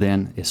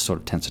 then it sort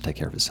of tends to take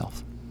care of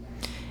itself.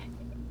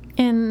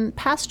 In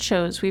past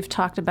shows, we've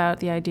talked about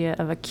the idea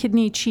of a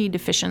kidney qi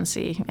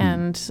deficiency,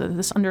 and so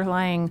this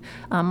underlying,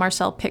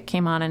 Marcelle Pick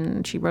came on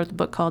and she wrote the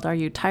book called Are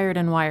You Tired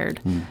and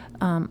Wired?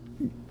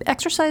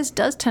 Exercise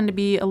does tend to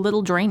be a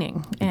little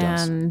draining,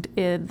 and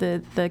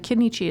the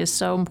kidney qi is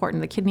so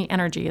important, the kidney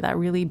energy, that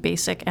really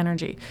basic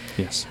energy.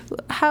 Yes.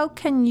 How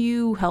can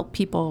you help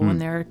people when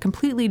they're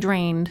completely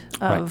drained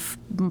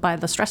by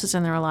the stresses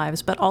in their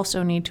lives, but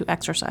also need to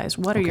exercise?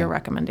 What are your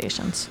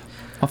recommendations?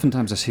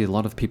 Oftentimes I see a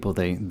lot of people,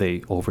 they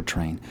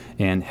overtrain.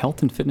 And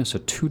health and fitness are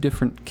two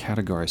different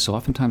categories. So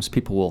oftentimes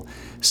people will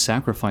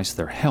sacrifice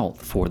their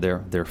health for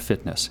their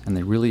fitness. And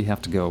they really have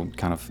to go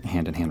kind of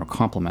hand in hand or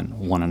complement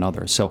one another.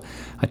 others. So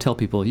I tell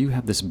people, you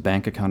have this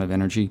bank account of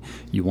energy,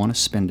 you want to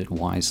spend it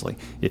wisely.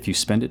 If you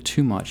spend it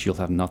too much, you'll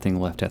have nothing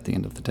left at the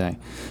end of the day.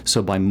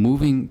 So by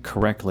moving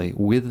correctly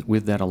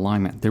with that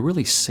alignment, they're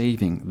really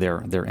saving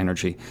their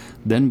energy.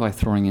 Then by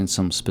throwing in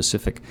some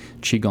specific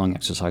Qigong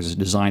exercises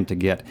designed to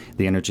get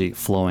the energy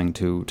flowing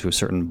to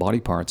certain body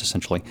parts,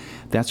 essentially,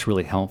 that's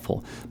really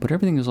helpful. But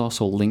everything is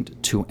also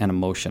linked to an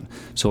emotion.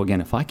 So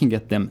again, if I can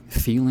get them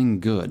feeling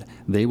good,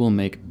 they will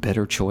make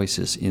better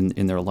choices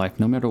in their life,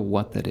 no matter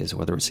what that is,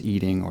 whether it's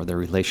eating or their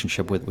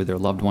relationship with their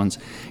loved ones.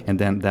 And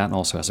then that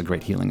also has a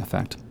great healing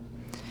effect.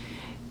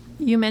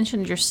 You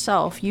mentioned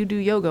yourself. You do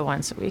yoga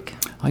once a week.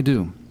 I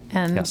do.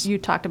 And yes. You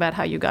talked about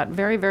how you got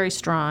very, very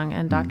strong,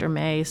 and Dr.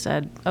 May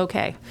said,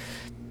 okay,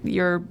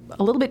 you're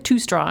a little bit too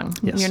strong.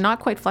 Yes. You're not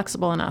quite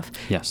flexible enough.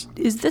 Yes.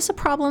 Is this a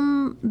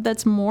problem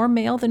that's more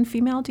male than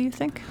female, do you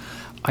think?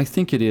 I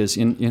think it is.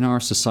 In our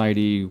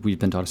society, we've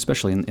been taught,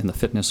 especially in the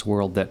fitness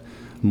world, that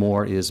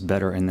more is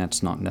better, and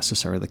that's not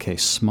necessarily the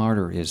case.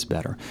 Smarter is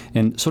better.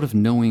 And sort of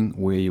knowing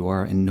where you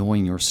are and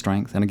knowing your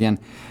strength. And again,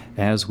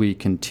 as we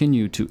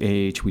continue to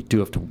age, we do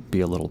have to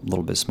be a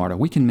little bit smarter.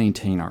 We can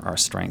maintain our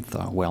strength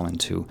well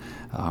into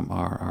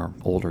our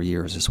older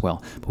years as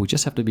well. But we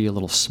just have to be a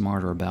little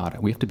smarter about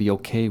it. We have to be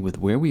okay with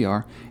where we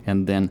are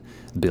and then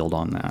build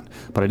on that.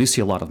 But I do see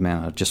a lot of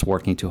men just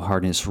working too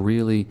hard, and it's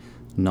really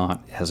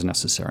not as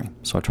necessary.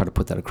 So I try to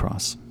put that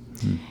across.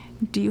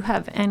 Do you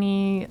have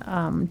any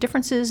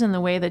differences in the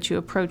way that you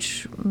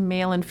approach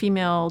male and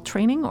female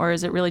training, or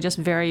is it really just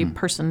very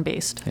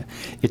person-based? Yeah.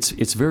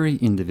 It's very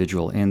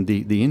individual, and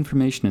the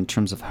information in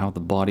terms of how the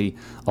body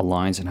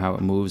aligns and how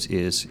it moves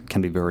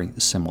can be very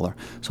similar.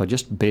 So I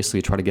just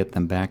basically try to get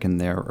them back in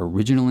their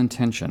original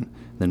intention,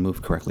 then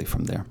move correctly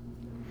from there.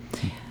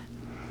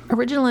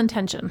 Original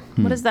intention.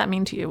 What does that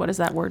mean to you? What does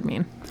that word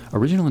mean?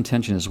 Original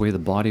intention is the way the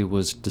body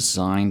was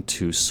designed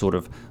to sort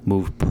of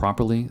move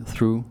properly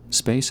through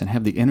space and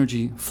have the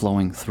energy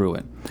flowing through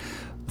it.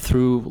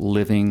 Through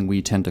living,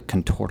 we tend to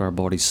contort our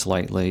body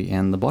slightly,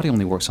 and the body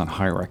only works on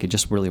hierarchy. It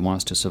just really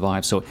wants to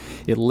survive. So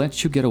it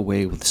lets you get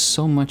away with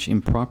so much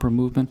improper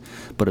movement,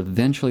 but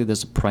eventually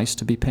there's a price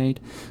to be paid.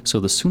 So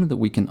the sooner that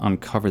we can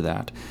uncover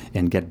that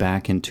and get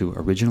back into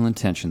original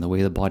intention, the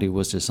way the body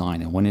was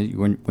designed, and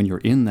when you're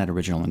in that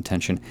original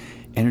intention,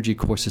 energy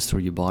courses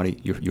through your body,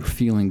 you're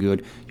feeling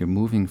good, you're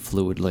moving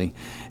fluidly,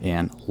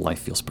 and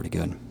life feels pretty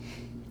good.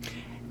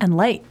 And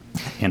light.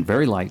 And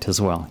very light as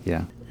well,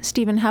 yeah.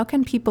 Stephen, how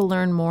can people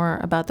learn more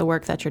about the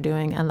work that you're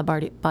doing and the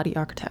Body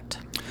Architect?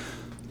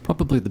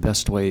 Probably the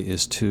best way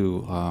is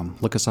to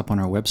look us up on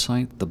our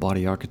website,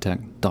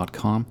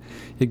 thebodyarchitect.com.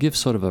 It gives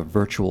sort of a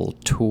virtual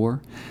tour,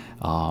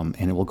 and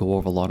it will go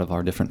over a lot of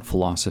our different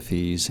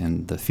philosophies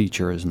and the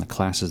features and the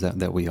classes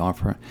that we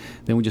offer.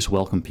 Then we just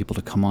welcome people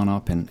to come on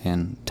up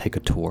and take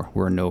a tour.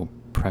 We're a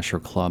no-pressure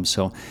club,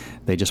 so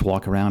they just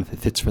walk around. If it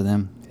fits for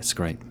them, it's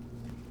great.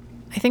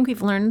 I think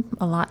we've learned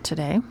a lot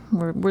today.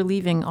 We're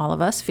leaving, all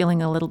of us,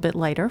 feeling a little bit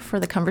lighter for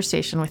the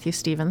conversation with you,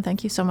 Stephen.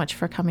 Thank you so much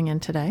for coming in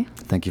today.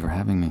 Thank you for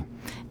having me.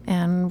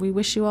 And we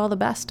wish you all the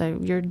best.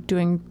 You're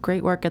doing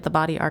great work at the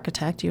Body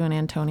Architect, you and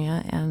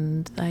Antonia,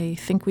 and I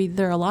think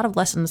there are a lot of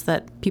lessons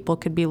that people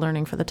could be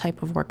learning for the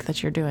type of work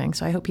that you're doing.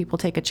 So I hope people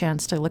take a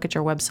chance to look at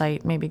your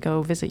website, maybe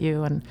go visit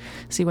you and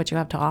see what you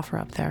have to offer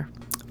up there.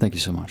 Thank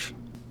you so much.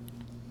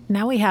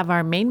 Now we have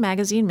our Maine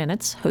Magazine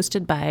Minutes,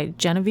 hosted by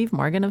Genevieve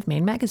Morgan of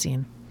Maine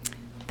Magazine.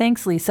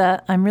 Thanks,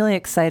 Lisa. I'm really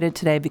excited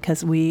today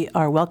because we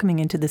are welcoming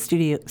into the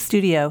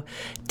studio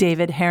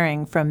David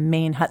Herring from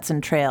Maine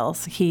Hudson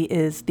Trails. He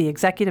is the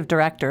executive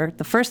director,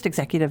 the first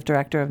executive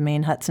director of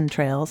Maine Hudson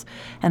Trails,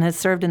 and has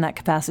served in that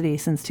capacity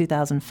since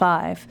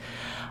 2005.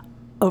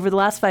 Over the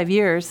last 5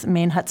 years,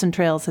 Maine Hudson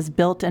Trails has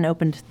built and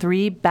opened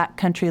 3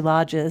 backcountry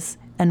lodges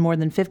and more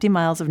than 50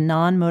 miles of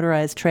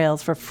non-motorized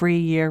trails for free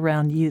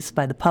year-round use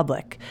by the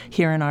public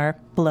here in our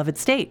beloved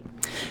state.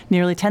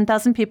 Nearly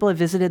 10,000 people have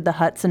visited the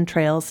Hudson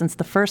Trails since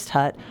the first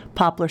hut,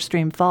 Poplar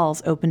Stream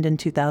Falls, opened in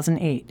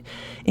 2008,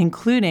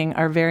 including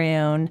our very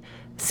own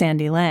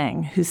Sandy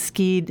Lang, who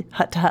skied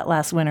hut to hut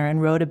last winter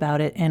and wrote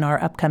about it in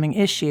our upcoming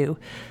issue,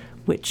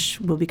 which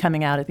will be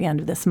coming out at the end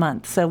of this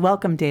month. So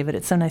welcome, David.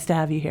 It's so nice to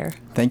have you here.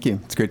 Thank you.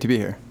 It's great to be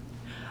here.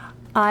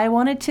 I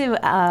wanted to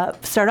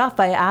start off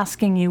by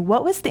asking you,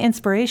 what was the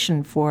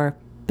inspiration for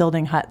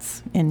building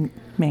huts in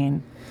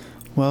Maine?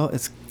 Well,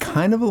 it's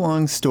kind of a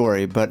long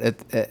story, but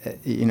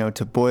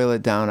to boil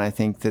it down, I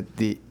think that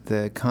the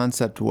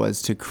concept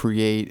was to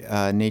create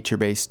a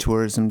nature-based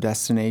tourism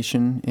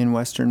destination in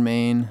Western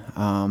Maine,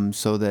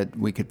 so that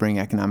we could bring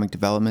economic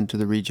development to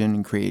the region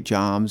and create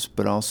jobs,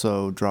 but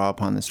also draw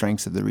upon the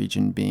strengths of the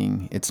region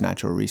being its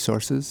natural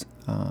resources.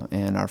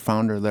 And our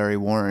founder, Larry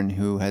Warren,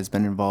 who has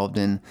been involved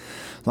in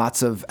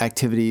lots of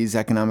activities,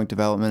 economic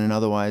development and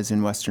otherwise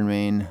in Western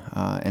Maine,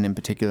 and in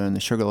particular in the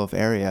Sugarloaf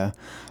area,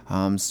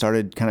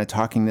 started kind of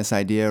talking this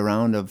idea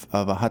around of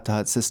a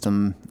hut-to-hut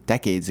system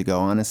decades ago,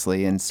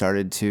 honestly, and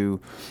started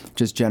to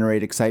just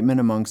generate excitement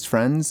amongst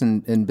friends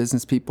and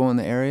business people in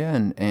the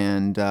area.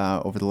 And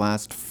over the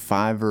last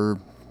 5 or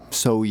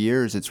so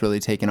years, it's really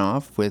taken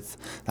off with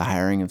the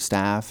hiring of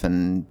staff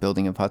and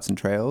building of huts and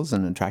trails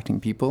and attracting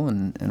people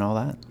and all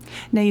that.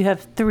 Now you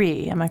have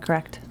 3, am I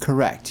correct?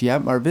 Correct.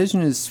 Yep. Our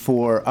vision is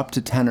for up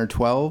to 10 or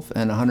 12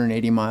 and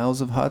 180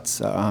 miles of huts.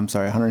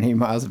 180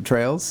 miles of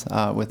trails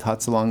with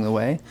huts along the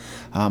way.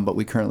 But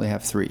we currently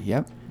have 3.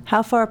 Yep.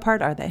 How far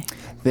apart are they?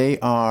 They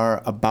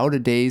are about a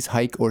day's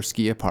hike or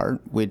ski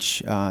apart,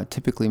 which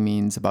typically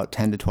means about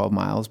 10 to 12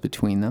 miles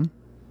between them.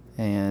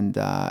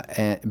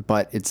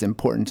 But it's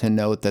important to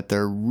note that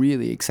they're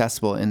really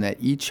accessible in that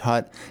each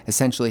hut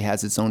essentially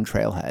has its own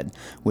trailhead,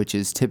 which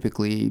is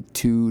typically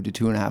 2 to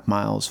 2.5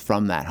 miles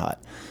from that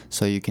hut.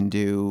 So you can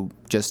do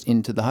just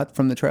into the hut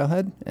from the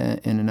trailhead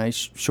in a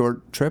nice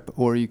short trip,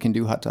 or you can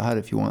do hut to hut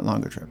if you want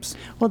longer trips.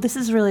 Well, this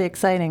is really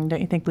exciting,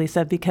 don't you think,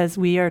 Lisa? Because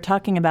we are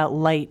talking about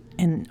light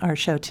in our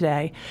show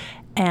today.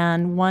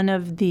 And one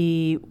of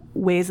the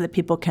ways that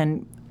people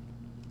can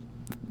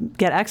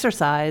get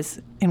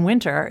exercise in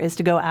winter is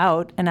to go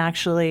out and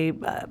actually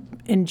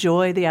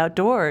enjoy the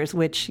outdoors,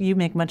 which you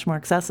make much more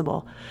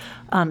accessible.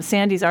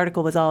 Sandy's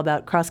article was all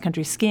about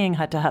cross-country skiing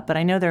hut to hut, but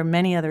I know there are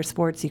many other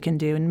sports you can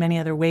do and many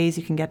other ways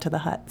you can get to the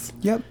huts.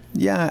 Yep.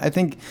 Yeah, I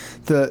think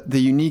the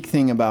unique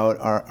thing about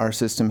our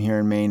system here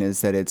in Maine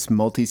is that it's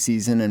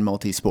multi-season and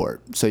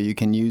multi-sport. So you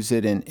can use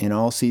it in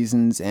all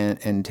seasons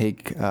and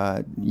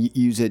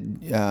use it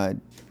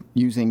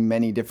using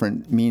many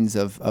different means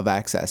of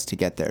access to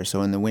get there.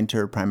 So in the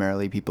winter,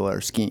 primarily people are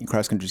skiing,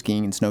 cross-country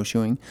skiing and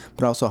snowshoeing,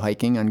 but also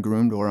hiking on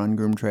groomed or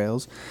ungroomed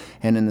trails.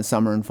 And in the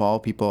summer and fall,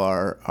 people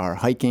are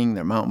hiking,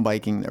 they're mountain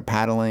biking, they're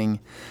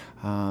paddling.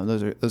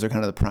 Those are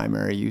kind of the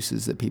primary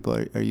uses that people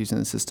are using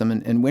the system.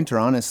 And winter,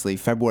 honestly,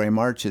 February,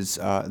 March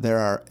they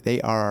are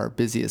our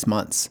busiest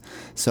months.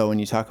 So when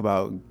you talk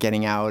about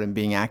getting out and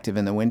being active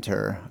in the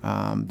winter,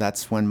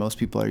 that's when most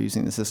people are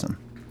using the system.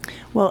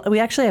 Well, we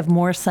actually have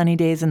more sunny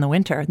days in the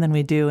winter than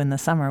we do in the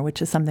summer,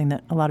 which is something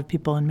that a lot of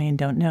people in Maine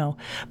don't know.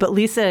 But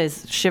Lisa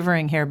is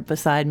shivering here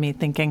beside me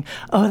thinking,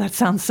 oh, that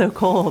sounds so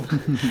cold.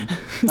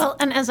 Well,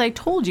 and as I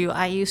told you,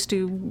 I used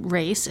to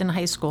race in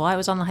high school. I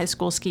was on the high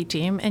school ski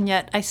team, and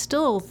yet I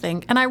still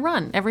think, and I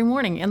run every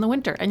morning in the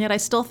winter, and yet I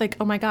still think,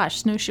 oh my gosh,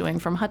 snowshoeing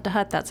from hut to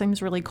hut, that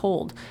seems really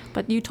cold.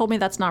 But you told me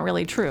that's not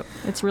really true.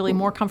 It's really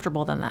more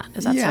comfortable than that.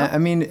 Is that so? Yeah, I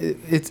mean,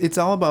 it's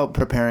all about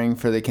preparing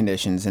for the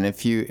conditions, and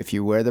if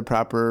you wear the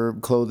proper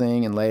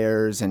clothing and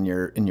layers and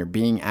you're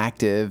being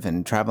active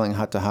and traveling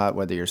hut to hut,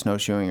 whether you're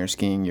snowshoeing or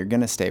skiing, you're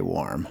going to stay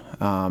warm.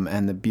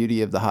 And the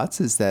beauty of the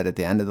huts is that at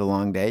the end of the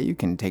long day, you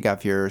can take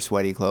off your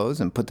sweaty clothes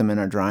and put them in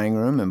our drying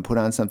room and put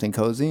on something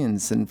cozy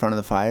and sit in front of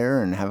the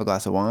fire and have a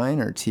glass of wine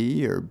or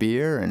tea or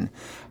beer and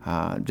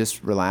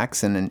just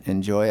relax and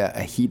enjoy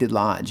a heated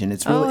lodge. And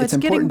it's really it's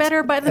getting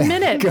better by the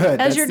minute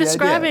Good. as you're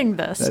describing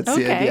this. That's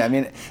the idea. I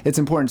mean, it's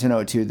important to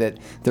know too that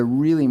they're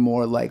really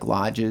more like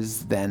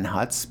lodges than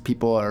huts.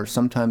 People are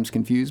sometimes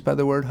confused by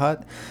the word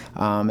hut,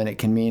 and it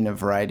can mean a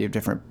variety of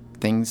different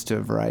things to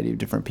a variety of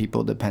different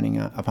people depending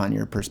upon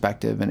your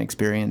perspective and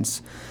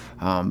experience.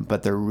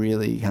 But they're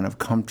really kind of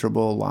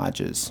comfortable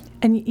lodges.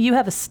 And you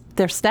have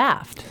they're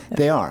staffed.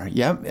 They are,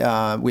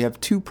 yep. We have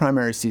 2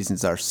 primary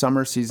seasons, our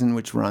summer season,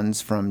 which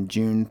runs from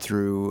June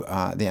through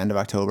the end of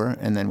October,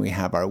 and then we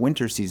have our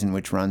winter season,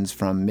 which runs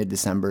from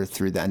mid-December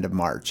through the end of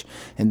March.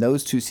 And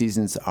those 2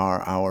 seasons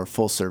are our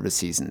full-service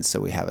seasons. So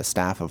we have a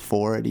staff of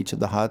 4 at each of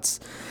the huts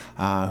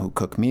who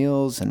cook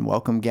meals and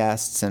welcome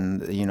guests,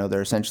 and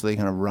they're essentially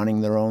kind of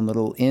running their own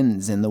little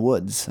inns in the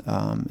woods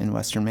in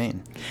Western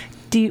Maine.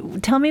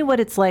 Tell me what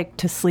it's like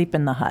to sleep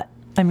in the hut.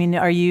 I mean,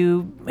 are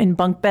you in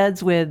bunk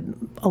beds with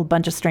a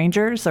bunch of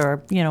strangers,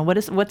 or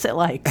what's it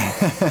like?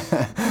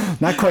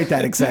 Not quite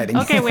that exciting.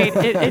 Okay, wait.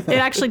 It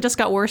actually just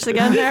got worse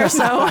again there.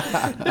 So,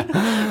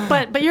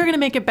 but you're going to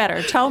make it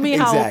better. Tell me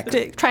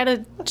Exactly. how. Try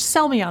to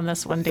sell me on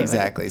this one, David.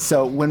 Exactly.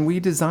 So when we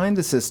designed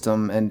the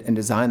system and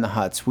designed the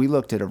huts, we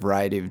looked at a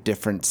variety of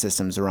different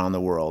systems around the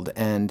world.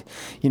 And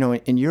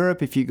in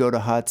Europe, if you go to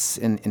huts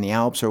in the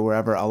Alps or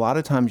wherever, a lot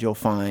of times you'll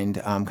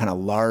find kind of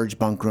large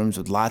bunk rooms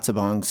with lots of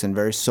bunks and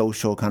very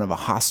social, kind of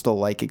a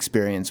hostel-like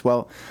experience.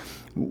 Well,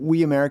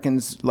 we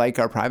Americans like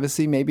our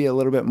privacy maybe a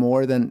little bit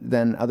more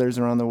than others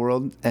around the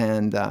world,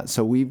 and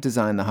so we've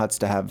designed the huts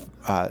to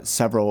have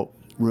several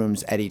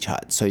rooms at each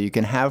hut. So you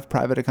can have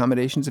private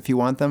accommodations if you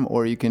want them,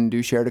 or you can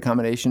do shared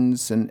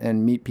accommodations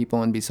and meet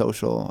people and be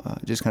social.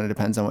 It just kind of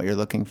depends on what you're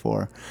looking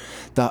for.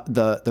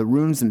 The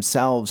rooms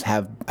themselves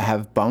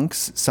have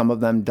bunks, some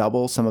of them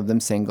double, some of them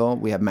single.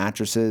 We have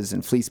mattresses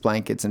and fleece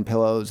blankets and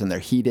pillows, and they're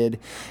heated,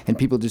 and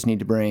people just need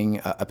to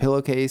bring a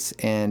pillowcase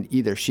and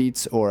either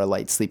sheets or a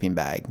light sleeping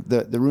bag.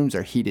 The rooms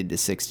are heated to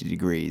 60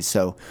 degrees,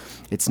 so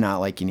it's not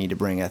like you need to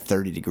bring a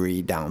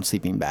 30-degree down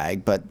sleeping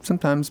bag, but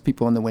sometimes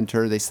people in the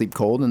winter, they sleep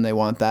cold and they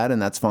want that,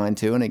 and that's fine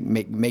too, and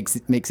it makes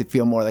it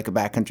feel more like a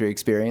backcountry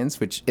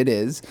experience, which it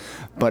is,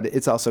 but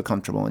it's also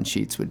comfortable, and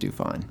sheets would do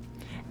fine.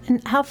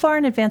 And how far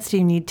in advance do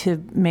you need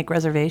to make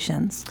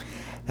reservations?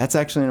 That's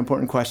actually an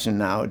important question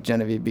now,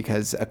 Genevieve,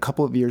 because a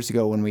couple of years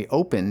ago when we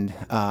opened,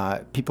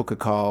 people could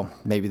call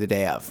maybe the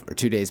day of or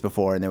 2 days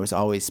before, and there was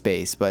always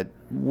space. But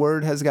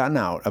word has gotten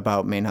out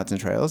about Maine Hudson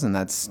Trails, and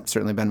that's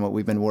certainly been what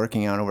we've been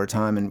working on over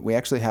time. And we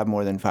actually have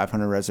more than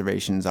 500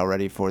 reservations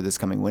already for this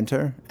coming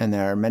winter. And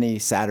there are many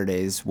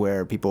Saturdays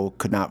where people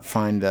could not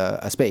find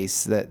a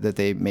space that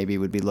they maybe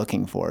would be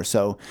looking for.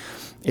 So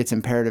it's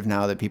imperative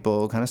now that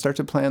people kind of start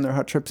to plan their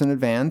hut trips in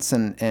advance,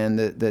 and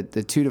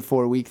the 2 to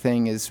 4 week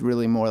thing is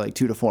really more like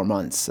 2 to 4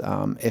 months.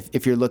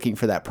 If you're looking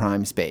for that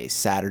prime space,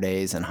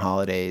 Saturdays and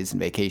holidays and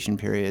vacation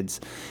periods,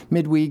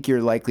 midweek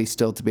you're likely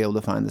still to be able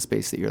to find the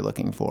space that you're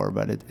looking for,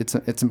 but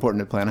it's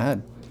important to plan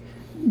ahead.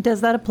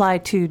 Does that apply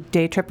to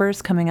day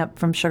trippers coming up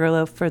from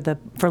Sugarloaf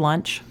for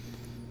lunch?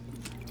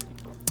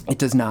 It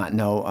does not.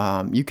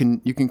 No, you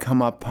can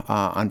come up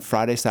on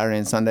Friday, Saturday,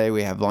 and Sunday.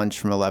 We have lunch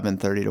from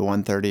 11:30 to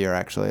 1:30, or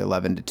actually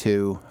 11 to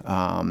 2,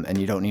 and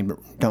you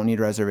don't need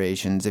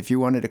reservations. If you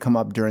wanted to come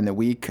up during the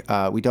week,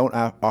 we don't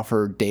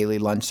offer daily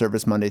lunch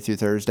service Monday through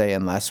Thursday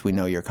unless we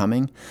know you're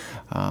coming.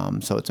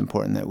 So it's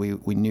important that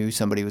we knew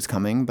somebody was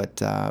coming.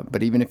 But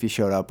even if you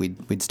showed up,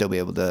 we'd still be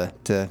able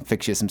to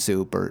fix you some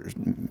soup or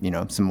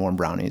some warm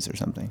brownies or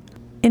something.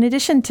 In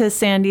addition to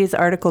Sandy's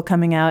article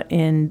coming out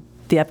in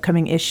the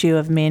upcoming issue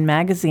of Maine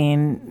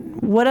Magazine,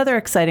 what other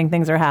exciting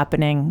things are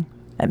happening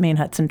at Maine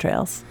Hudson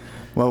Trails?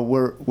 Well,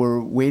 we're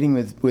waiting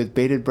with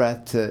bated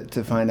breath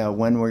to find out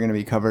when we're going to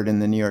be covered in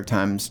the New York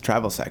Times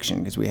travel section,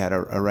 because we had a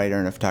writer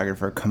and a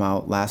photographer come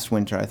out last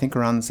winter, I think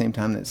around the same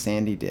time that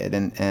Sandy did.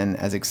 And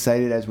as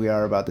excited as we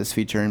are about this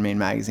feature in Maine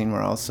Magazine,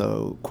 we're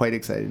also quite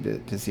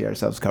excited to see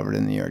ourselves covered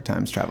in the New York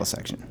Times travel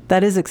section.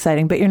 That is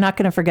exciting, but you're not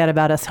going to forget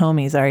about us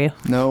homies, are you?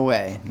 No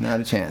way, not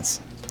a chance.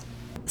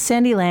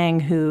 Sandy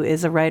Lang, who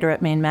is a writer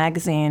at Maine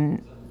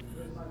Magazine,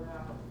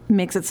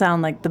 makes it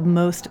sound like the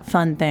most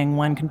fun thing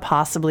one can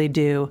possibly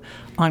do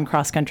on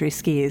cross-country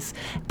skis.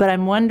 But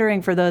I'm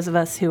wondering, for those of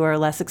us who are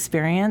less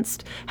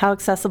experienced, how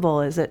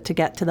accessible is it to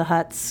get to the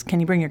huts?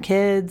 Can you bring your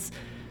kids?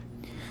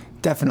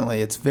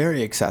 Definitely. It's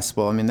very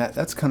accessible. I mean,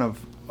 that's kind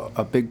of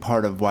a big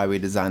part of why we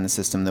designed the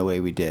system the way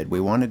we did.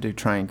 We wanted to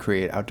try and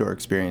create outdoor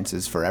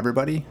experiences for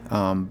everybody,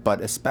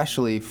 but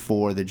especially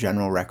for the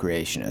general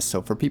recreationist.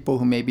 So for people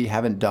who maybe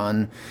haven't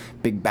done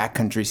big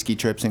backcountry ski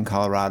trips in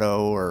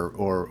Colorado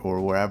or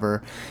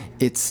wherever,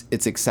 it's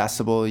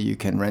accessible. You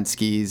can rent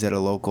skis at a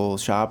local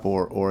shop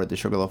or at the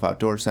Sugarloaf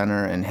Outdoor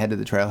Center and head to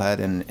the trailhead,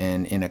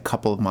 and in a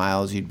couple of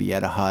miles you'd be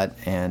at a hut.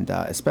 And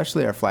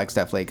especially our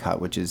Flagstaff Lake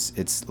hut,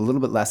 it's a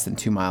little bit less than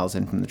 2 miles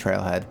in from the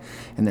trailhead,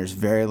 and there's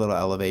very little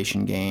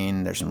elevation gain.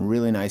 There's some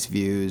really nice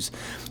views,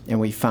 and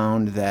we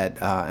found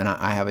that, and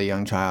I have a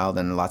young child,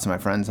 and lots of my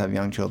friends have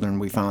young children.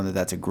 We found that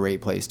that's a great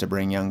place to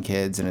bring young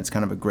kids, and it's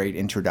kind of a great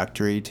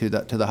introductory to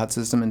the hut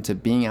system and to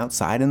being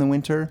outside in the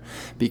winter.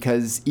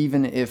 Because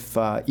even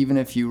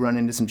if you run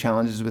into some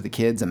challenges with the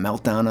kids, a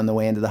meltdown on the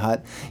way into the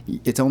hut,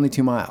 it's only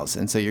 2 miles,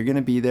 and so you're going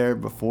to be there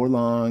before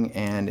long,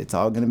 and it's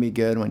all going to be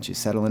good once you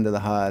settle into the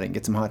hut and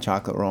get some hot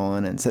chocolate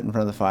rolling and sit in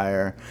front of the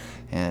fire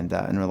and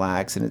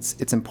relax. And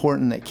it's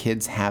important that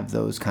kids have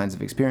those kinds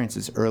of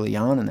experiences early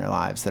on in their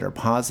lives that are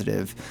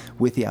positive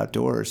with the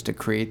outdoors to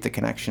create the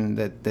connection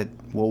that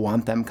will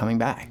want them coming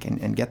back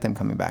and get them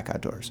coming back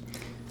outdoors.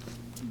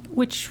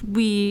 Which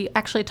we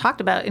actually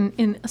talked about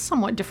in a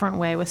somewhat different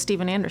way with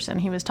Stephen Anderson.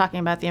 He was talking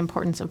about the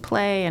importance of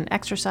play and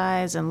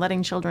exercise and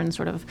letting children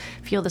sort of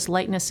feel this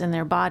lightness in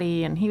their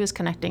body, and he was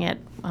connecting it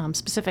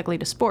specifically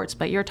to sports,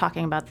 but you're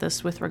talking about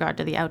this with regard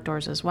to the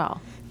outdoors as well.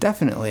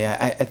 Definitely.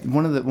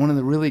 One of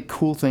the really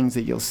cool things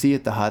that you'll see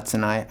at the huts,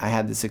 and I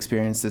had this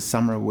experience this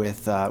summer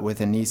with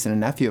a niece and a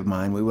nephew of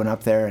mine. We went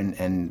up there,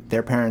 and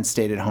their parents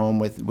stayed at home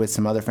with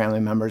some other family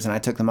members, and I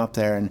took them up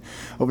there, and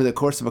over the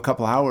course of a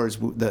couple hours,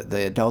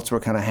 the adults were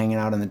kind of hanging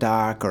out in the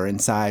dock or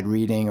inside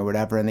reading or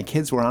whatever, and the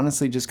kids were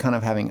honestly just kind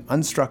of having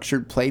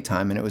unstructured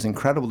playtime, and it was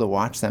incredible to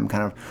watch them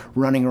kind of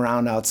running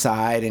around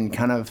outside and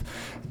kind of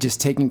just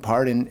taking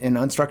part in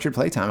unstructured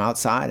playtime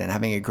outside and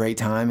having a great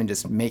time and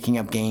just making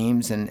up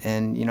games, and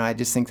I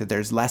just think that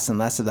there's less and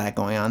less of that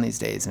going on these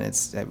days,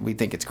 and we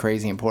think it's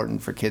crazy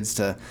important for kids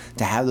to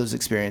have those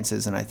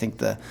experiences, and I think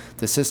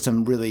the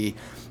system really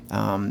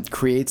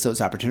creates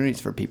those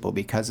opportunities for people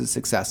because it's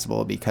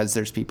accessible, because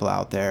there's people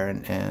out there,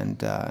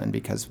 and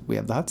because we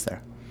have the huts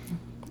there.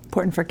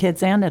 Important for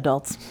kids and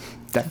adults.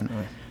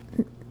 Definitely.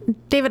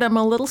 David, I'm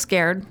a little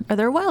scared. Are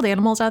there wild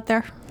animals out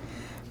there?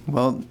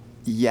 Well,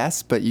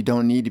 yes, but you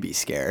don't need to be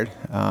scared.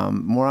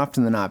 More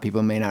often than not,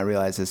 people may not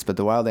realize this, but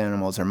the wild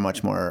animals are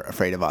much more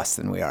afraid of us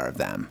than we are of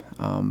them.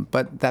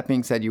 But that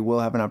being said, you will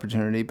have an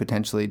opportunity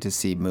potentially to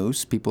see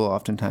moose. People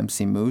oftentimes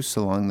see moose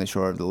along the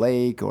shore of the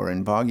lake or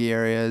in boggy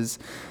areas.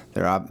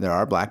 There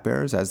are black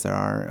bears, as there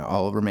are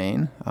all over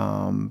Maine,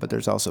 but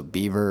there's also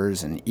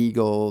beavers and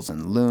eagles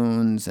and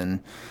loons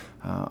and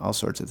all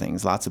sorts of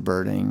things, lots of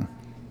birding.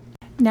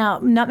 Now,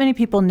 not many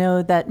people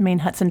know that Maine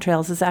Hudson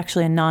Trails is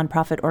actually a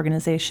nonprofit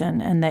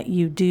organization and that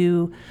you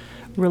do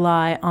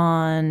rely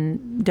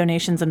on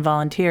donations and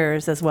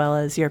volunteers as well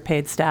as your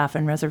paid staff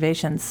and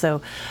reservations.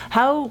 So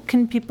how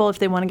can people, if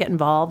they want to get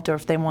involved or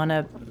if they want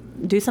to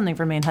do something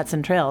for Maine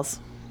Hudson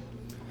Trails?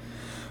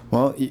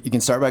 Well, you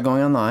can start by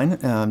going online,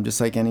 just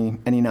like any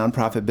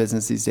nonprofit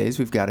business these days.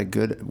 We've got a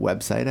good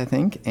website, I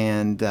think,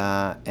 and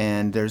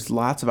there's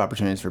lots of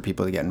opportunities for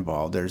people to get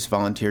involved. There's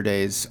volunteer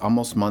days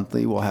almost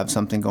monthly. We'll have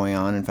something going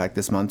on. In fact,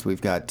 this month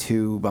we've got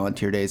 2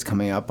 volunteer days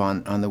coming up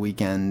on the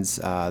weekends.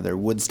 They're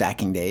wood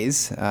stacking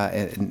days.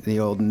 The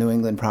old New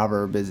England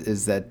proverb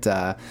is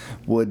that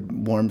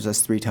wood warms us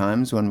 3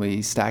 times: when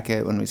we stack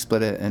it, when we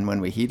split it, and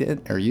when we heat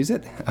it or use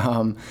it.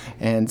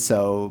 And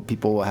so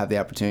people will have the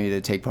opportunity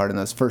to take part in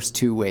those first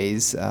 2 ways.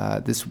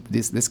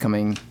 This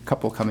coming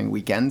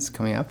weekends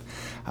coming up.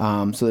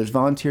 So there's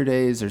volunteer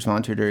days. There's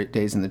volunteer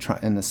days in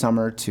the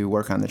summer to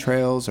work on the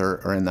trails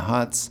or in the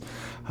huts.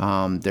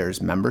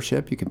 There's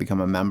membership. You can become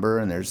a member,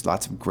 and there's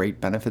lots of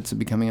great benefits of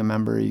becoming a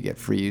member. You get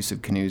free use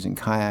of canoes and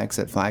kayaks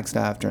at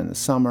Flagstaff during the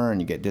summer, and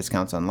you get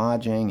discounts on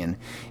lodging and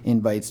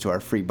invites to our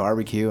free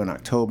barbecue in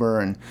October,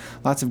 and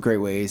lots of great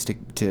ways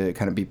to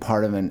kind of be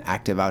part of an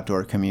active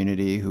outdoor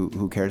community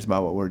who cares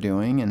about what we're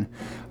doing. And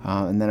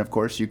then, of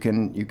course, you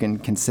can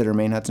consider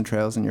Maine Hudson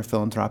Trails in your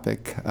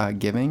philanthropic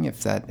giving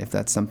if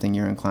that's something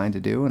you're inclined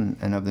to do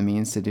and of the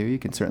means to do. You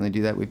can certainly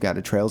do that. We've got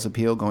a Trails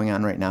Appeal going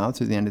on right now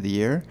through the end of the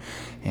year,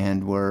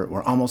 and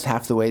we're almost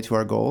half the way to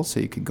our goal. So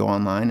you could go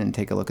online and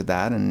take a look at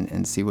that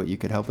and see what you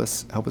could help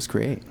us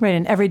create. Right,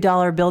 and every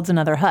dollar builds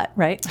another hut,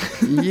 right?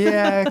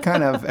 Yeah,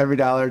 kind of. Every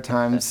dollar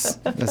times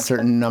a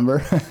certain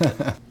number.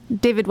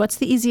 David, what's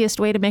the easiest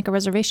way to make a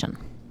reservation?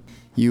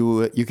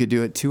 You could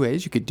do it 2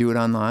 ways. You could do it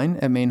online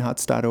at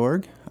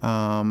mainhuts.org,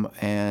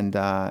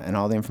 and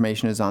all the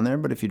information is on there.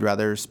 But if you'd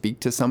rather speak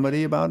to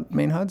somebody about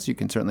Maine Huts, you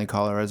can certainly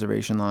call our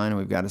reservation line.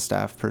 We've got a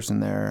staff person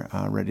there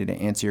ready to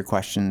answer your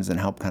questions and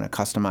help kind of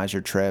customize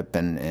your trip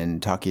and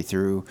talk you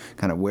through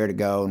kind of where to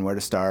go and where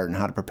to start and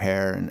how to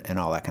prepare and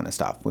all that kind of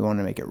stuff. We want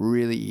to make it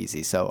really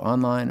easy, so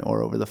online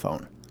or over the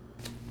phone.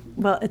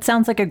 Well, it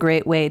sounds like a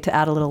great way to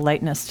add a little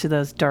lightness to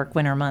those dark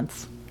winter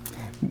months.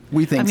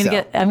 We think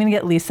I'm gonna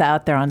get Lisa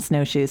out there on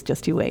snowshoes.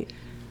 Just you wait.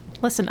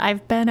 Listen,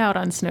 I've been out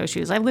on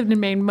snowshoes. I've lived in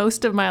Maine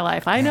most of my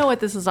life. I know what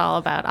this is all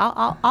about.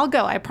 I'll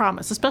go, I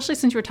promise, especially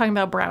since you were talking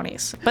about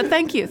brownies. But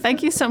thank you.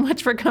 Thank you so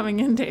much for coming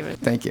in, David.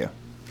 Thank you.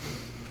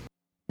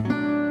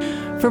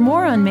 For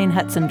more on Maine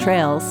Hudson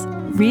Trails,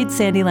 read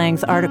Sandy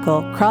Lang's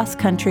article, Cross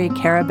Country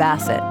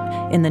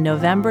Carrabassett, in the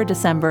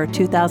November-December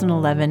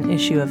 2011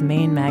 issue of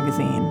Maine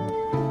Magazine.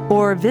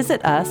 Or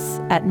visit us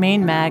at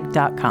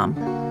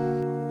mainmag.com.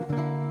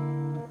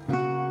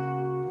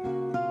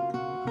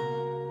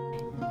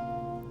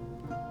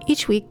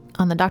 Each week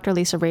on the Dr.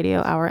 Lisa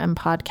Radio Hour and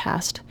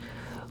podcast,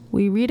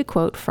 we read a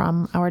quote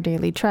from Our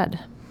Daily Tread.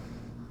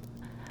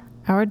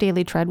 Our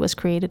Daily Tread was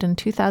created in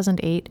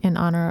 2008 in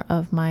honor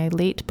of my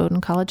late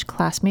Bowdoin College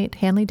classmate,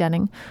 Hanley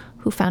Denning,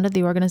 who founded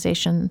the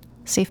organization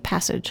Safe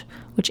Passage,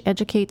 which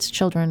educates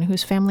children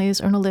whose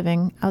families earn a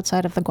living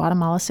outside of the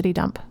Guatemala City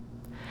dump.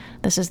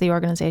 This is the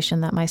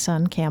organization that my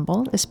son,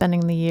 Campbell, is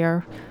spending the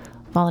year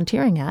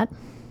volunteering at.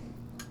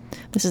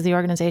 This is the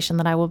organization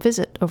that I will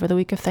visit over the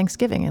week of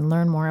Thanksgiving and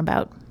learn more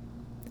about.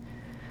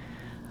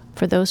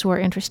 For those who are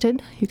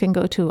interested, you can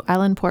go to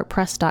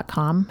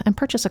islandportpress.com and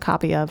purchase a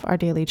copy of Our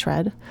Daily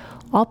Tread.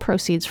 All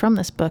proceeds from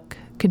this book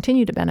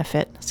continue to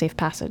benefit Safe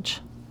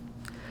Passage.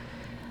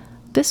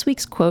 This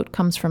week's quote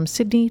comes from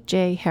Sidney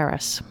J.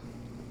 Harris.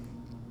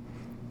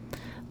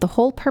 The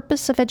whole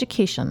purpose of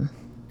education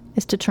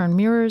is to turn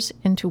mirrors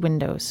into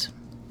windows.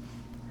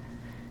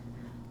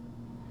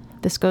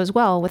 This goes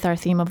well with our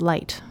theme of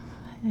light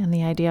and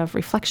the idea of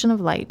reflection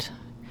of light,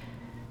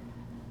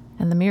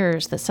 and the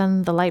mirrors that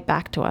send the light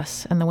back to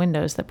us and the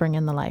windows that bring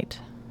in the light.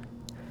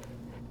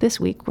 This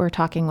week, we're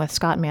talking with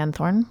Scott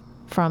Manthorn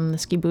from the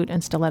Ski Boot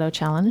and Stiletto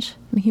Challenge,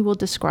 and he will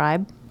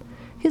describe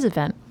his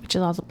event, which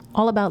is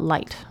all about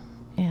light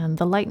and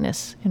the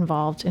lightness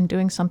involved in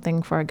doing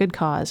something for a good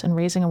cause and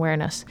raising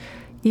awareness,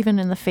 even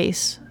in the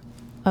face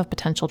of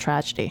potential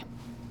tragedy.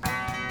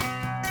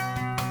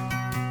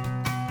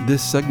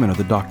 This segment of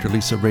the Dr.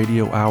 Lisa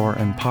Radio Hour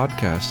and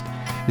podcast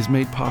is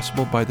made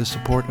possible by the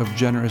support of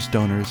generous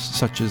donors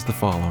such as the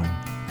following: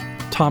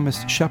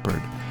 Thomas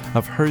Shepard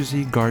of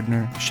Hersey,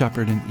 Gardner,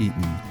 Shepard &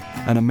 Eaton,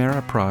 an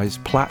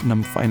Ameriprise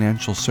Platinum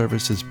Financial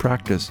Services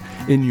practice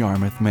in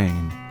Yarmouth,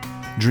 Maine.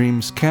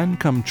 Dreams can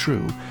come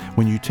true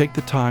when you take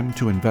the time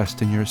to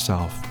invest in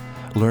yourself.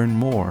 Learn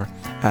more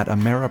at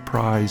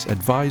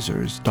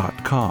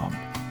ameripriseadvisors.com.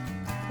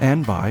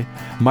 And by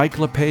Mike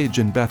LePage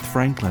and Beth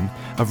Franklin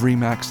of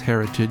Remax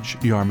Heritage,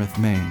 Yarmouth,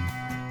 Maine.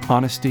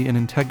 Honesty and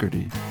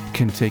integrity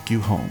can take you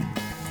home.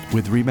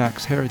 With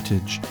Remax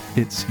Heritage,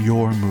 it's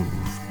your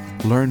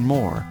move. Learn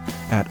more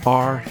at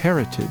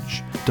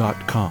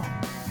ourheritage.com.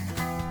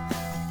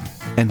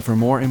 And for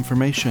more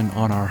information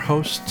on our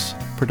hosts,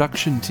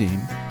 production team,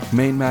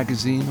 Maine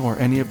Magazine, or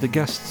any of the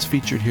guests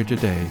featured here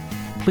today,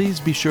 please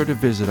be sure to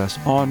visit us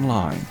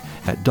online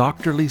at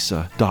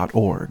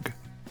drlisa.org.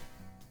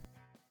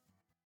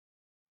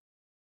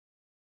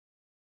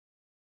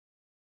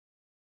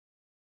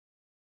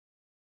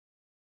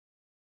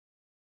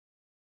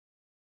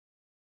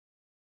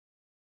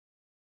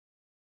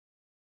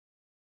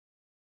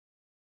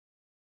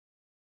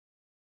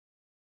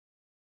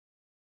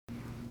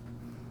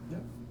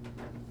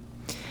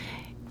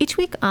 Each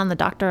week on the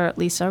Dr.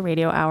 Lisa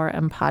Radio Hour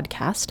and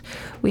podcast,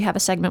 we have a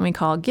segment we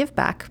call Give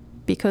Back,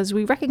 because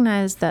we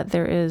recognize that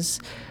there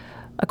is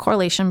a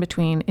correlation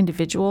between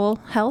individual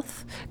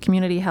health,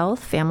 community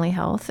health, family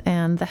health,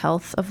 and the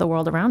health of the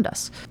world around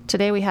us.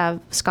 Today we have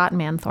Scott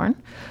Manthorn,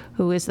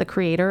 who is the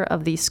creator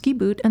of the Ski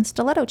Boot and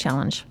Stiletto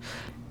Challenge.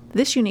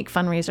 This unique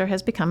fundraiser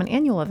has become an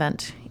annual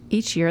event.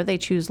 Each year, they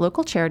choose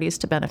local charities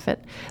to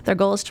benefit. Their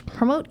goal is to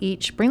promote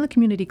each, bring the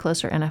community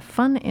closer, and have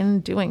fun in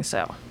doing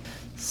so.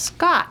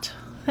 Scott,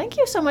 thank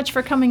you so much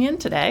for coming in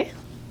today.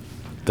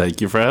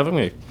 Thank you for having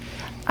me.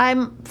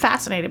 I'm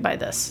fascinated by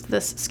this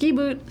ski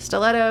boot,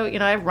 stiletto.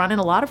 I've run in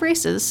a lot of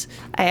races.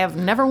 I have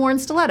never worn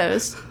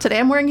stilettos. Today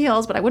I'm wearing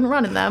heels, but I wouldn't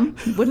run in them.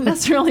 Wouldn't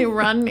necessarily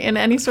run in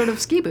any sort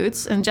of ski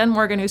boots. And Jen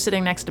Morgan, who's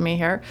sitting next to me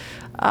here.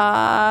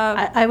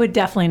 I would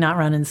definitely not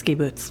run in ski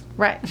boots.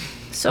 Right.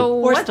 So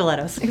or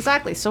stilettos.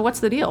 Exactly. So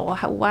what's the deal?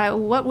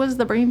 What was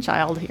the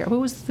brainchild here? Who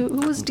was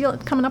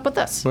coming up with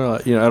this? Well, I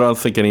don't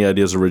think any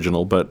idea is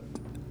original, but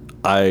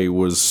I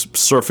was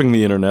surfing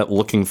the internet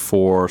looking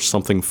for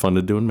something fun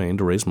to do in Maine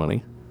to raise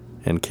money,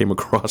 and came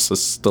across a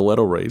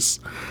stiletto race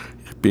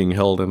being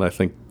held in, I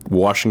think,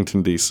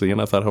 Washington, D.C.,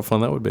 and I thought how fun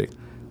that would be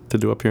to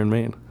do up here in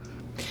Maine.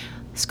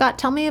 Scott,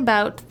 tell me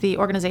about the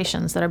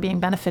organizations that are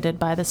being benefited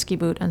by the Ski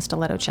Boot and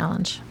Stiletto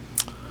Challenge.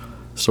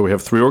 So we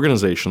have 3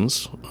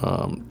 organizations,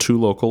 2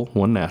 local,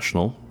 1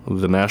 national.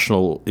 The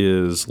national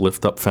is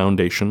Lift Up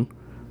Foundation,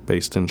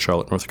 based in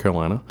Charlotte, North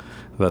Carolina.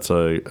 That's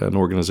an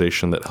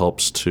organization that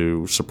helps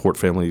to support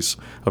families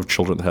of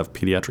children that have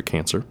pediatric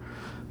cancer.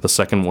 The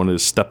second one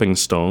is Stepping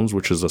Stones,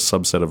 which is a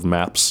subset of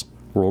MAPS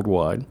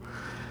worldwide.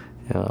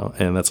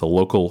 And that's a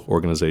local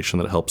organization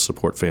that helps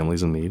support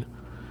families in need.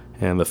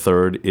 And the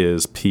third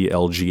is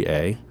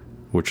PLGA,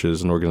 which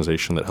is an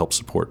organization that helps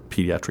support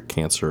pediatric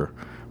cancer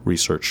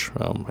research,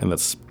 and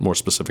that's more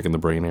specific in the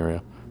brain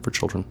area for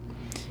children.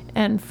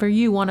 And for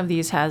you, one of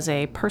these has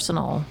a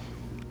personal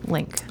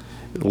link.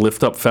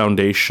 Lift Up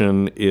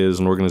Foundation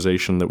is an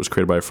organization that was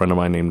created by a friend of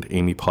mine named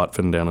Amy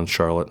Potvin down in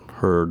Charlotte.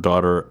 Her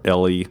daughter,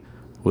 Ellie,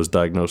 was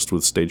diagnosed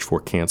with stage 4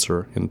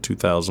 cancer in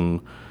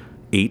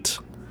 2008.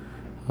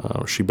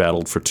 She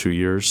battled for 2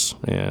 years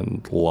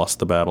and lost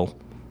the battle,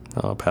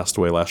 passed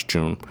away last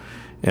June.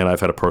 And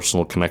I've had a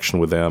personal connection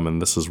with them,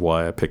 and this is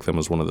why I picked them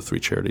as one of the 3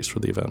 charities for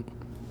the event.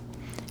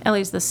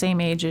 Ellie's the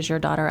same age as your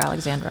daughter,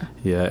 Alexandra.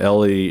 Yeah,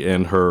 Ellie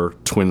and her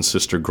twin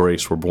sister,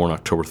 Grace, were born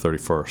October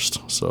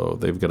 31st, so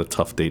they've got a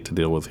tough date to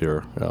deal with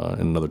here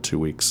in another 2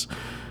 weeks.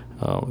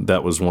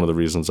 That was one of the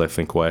reasons, I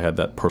think, why I had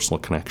that personal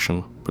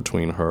connection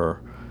between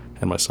her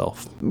and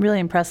myself. Really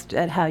impressed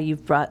at how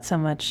you've brought so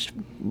much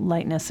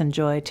lightness and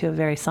joy to a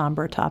very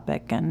somber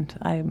topic, and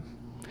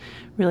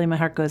my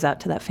heart goes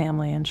out to that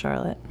family in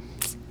Charlotte.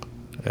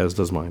 As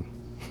does mine.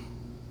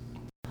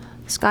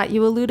 Scott,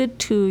 you alluded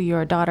to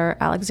your daughter,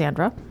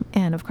 Alexandra,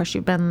 and of course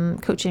you've been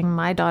coaching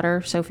my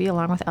daughter, Sophie,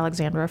 along with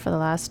Alexandra for the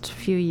last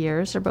few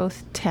years. They're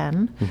both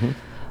 10. Mm-hmm.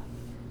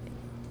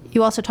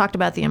 You also talked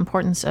about the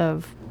importance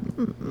of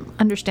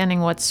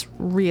understanding what's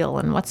real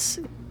and what's,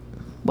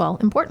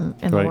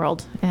 important in the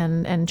world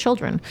and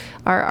children.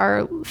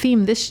 Our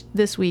theme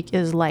this week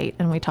is light,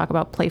 and we talk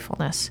about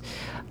playfulness.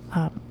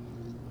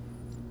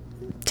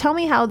 Tell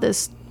me how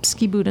this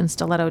Ski Boot and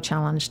Stiletto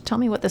Challenge, tell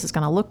me what this is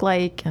going to look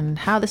like and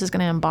how this is going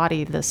to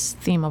embody this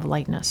theme of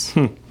lightness.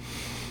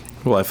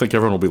 Well, I think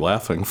everyone will be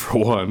laughing, for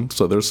one,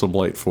 so there's some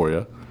light for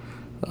you.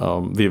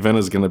 The event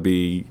is going to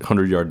be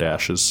 100-yard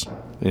dashes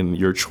in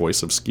your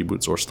choice of ski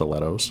boots or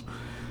stilettos.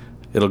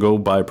 It'll go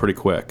by pretty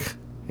quick,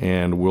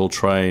 and we'll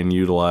try and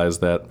utilize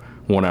that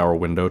 1-hour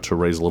window to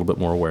raise a little bit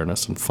more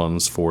awareness and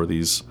funds for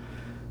these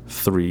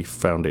 3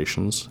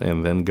 foundations,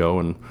 and then go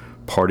and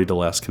party to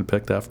last kid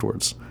picked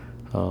afterwards.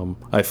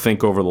 I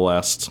think over the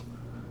last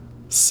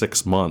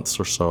 6 months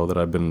or so that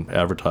I've been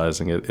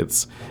advertising it,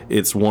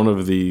 it's one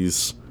of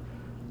these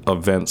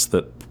events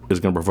that is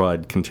going to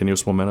provide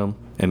continuous momentum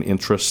and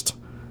interest,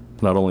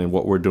 not only in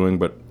what we're doing,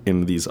 but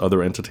in these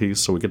other entities,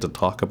 so we get to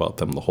talk about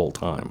them the whole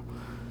time,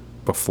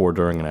 before,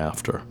 during, and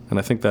after. And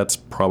I think that's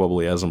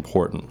probably as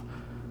important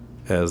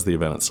as the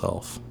event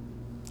itself.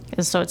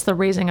 So it's the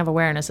raising of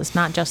awareness. It's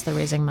not just the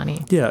raising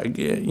money. Yeah,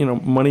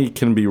 money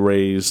can be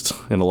raised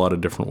in a lot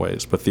of different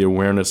ways, but the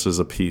awareness is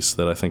a piece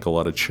that I think a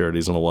lot of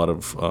charities and a lot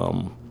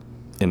of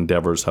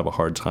endeavors have a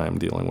hard time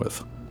dealing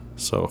with.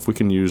 So if we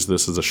can use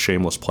this as a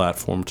shameless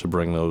platform to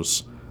bring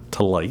those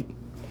to light,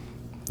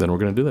 then we're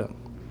going to do that.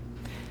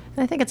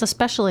 And I think it's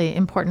especially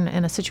important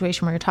in a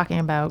situation where you're talking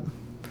about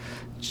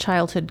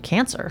childhood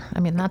cancer. I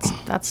mean,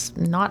 that's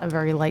not a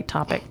very light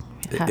topic.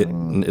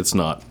 It's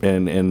not,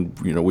 and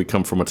we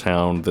come from a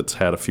town that's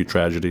had a few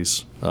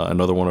tragedies.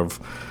 Another one of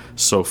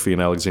Sophie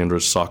and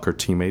Alexandra's soccer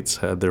teammates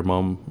had their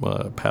mom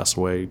pass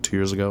away 2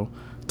 years ago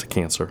to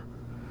cancer,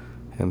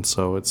 and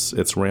so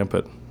it's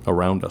rampant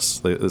around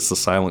us. It's the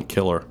silent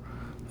killer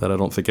that I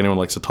don't think anyone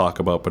likes to talk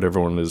about, but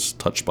everyone is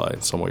touched by in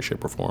some way,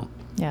 shape, or form.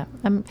 Yeah,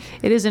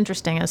 it is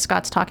interesting. As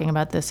Scott's talking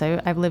about this,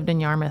 I've lived in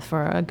Yarmouth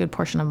for a good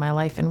portion of my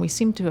life, and we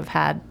seem to have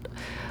had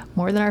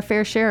more than our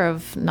fair share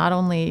of not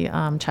only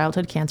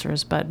childhood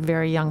cancers, but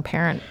very young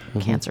parent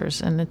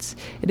cancers. And it's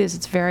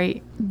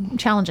very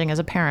challenging as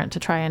a parent to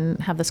try and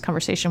have this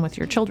conversation with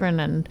your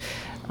children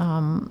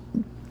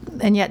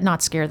and yet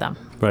not scare them.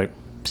 Right.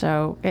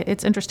 So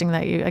it's interesting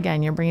that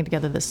you're bringing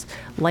together this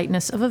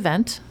lightness of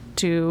event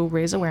to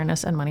raise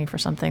awareness and money for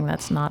something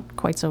that's not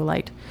quite so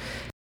light.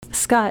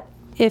 Scott,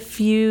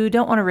 if you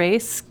don't want to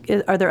race,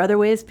 are there other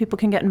ways people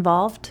can get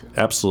involved?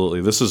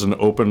 Absolutely. This is an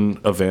open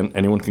event.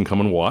 Anyone can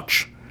come and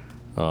watch.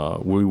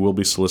 We will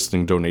be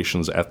soliciting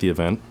donations at the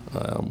event.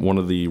 One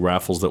of the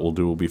raffles that we'll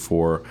do will be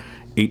for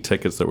 8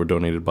 tickets that were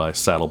donated by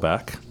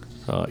Saddleback,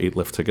 8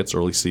 lift tickets,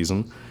 early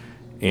season.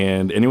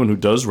 And anyone who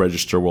does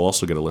register will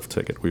also get a lift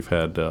ticket. We've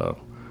had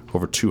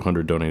over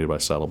 200 donated by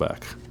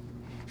Saddleback.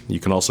 You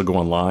can also go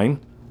online,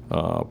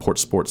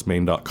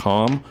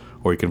 portsportsmaine.com,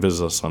 or you can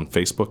visit us on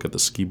Facebook at the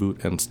Ski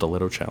Boot and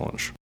Stiletto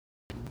Challenge.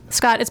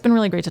 Scott, it's been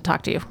really great to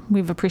talk to you.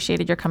 We've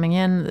appreciated your coming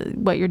in.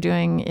 What you're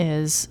doing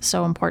is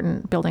so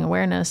important, building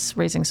awareness,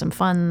 raising some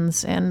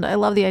funds, and I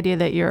love the idea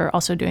that you're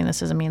also doing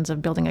this as a means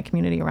of building a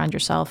community around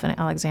yourself and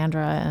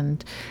Alexandra,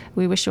 and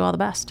we wish you all the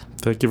best.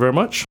 Thank you very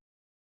much.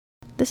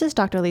 This is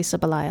Dr. Lisa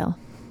Belisle.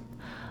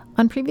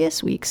 On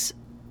previous weeks,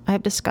 I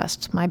have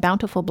discussed my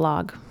Bountiful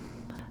blog.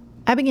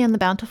 I began the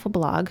Bountiful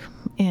blog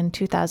in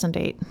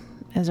 2008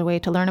 as a way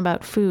to learn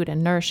about food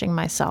and nourishing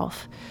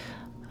myself,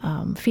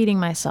 feeding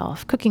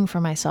myself, cooking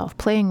for myself,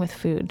 playing with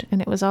food.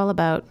 And it was all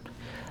about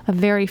a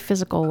very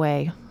physical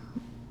way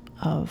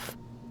of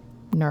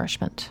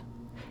nourishment.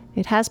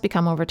 It has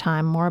become over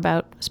time more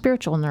about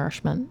spiritual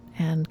nourishment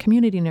and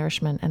community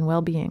nourishment and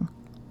well-being.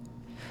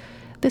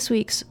 This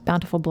week's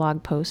Bountiful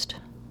blog post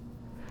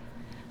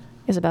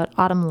is about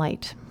autumn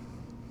light.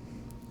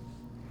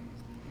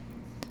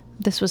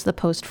 This was the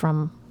post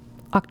from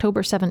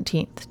October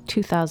 17th,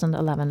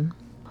 2011.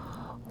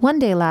 One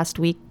day last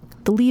week,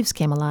 the leaves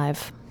came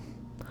alive.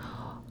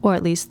 Or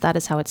at least that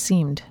is how it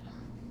seemed.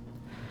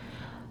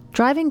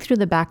 Driving through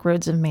the back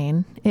roads of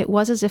Maine, it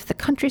was as if the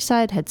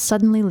countryside had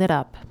suddenly lit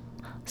up.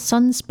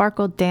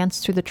 Sun-sparkled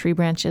danced through the tree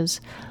branches.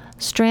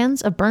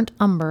 Strands of burnt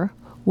umber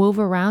wove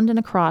around and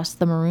across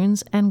the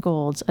maroons and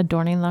golds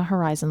adorning the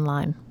horizon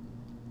line.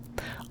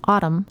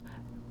 Autumn,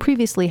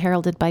 previously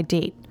heralded by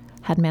date,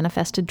 had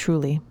manifested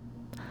truly.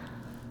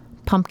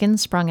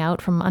 Pumpkins sprung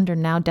out from under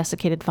now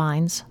desiccated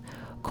vines.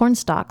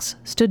 Cornstalks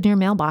stood near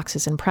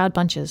mailboxes in proud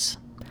bunches.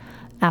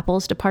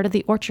 Apples departed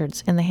the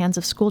orchards in the hands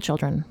of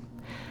schoolchildren.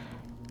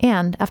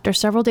 And after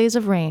several days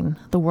of rain,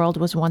 the world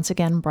was once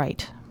again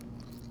bright.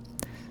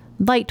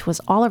 Light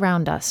was all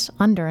around us,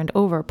 under and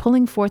over,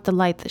 pulling forth the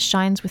light that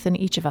shines within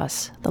each of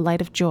us, the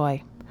light of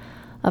joy,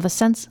 of a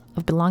sense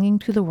of belonging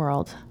to the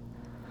world,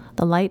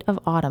 the light of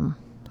autumn,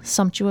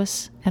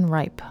 sumptuous and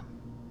ripe.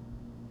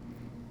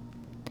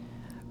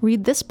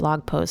 Read this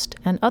blog post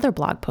and other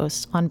blog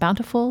posts on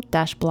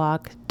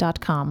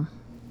bountiful-blog.com.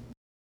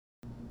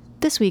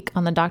 This week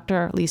on the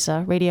Dr.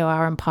 Lisa Radio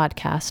Hour and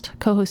Podcast,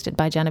 co-hosted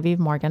by Genevieve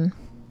Morgan,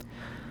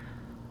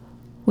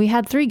 we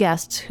had 3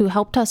 guests who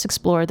helped us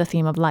explore the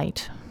theme of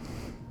light.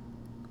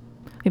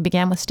 We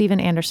began with Stephen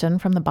Anderson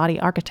from The Body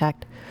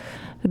Architect,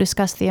 who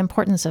discussed the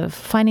importance of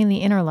finding the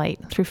inner light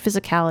through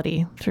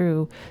physicality,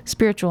 through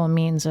spiritual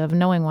means of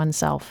knowing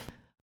oneself.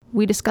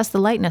 We discussed the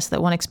lightness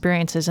that one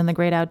experiences in the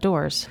great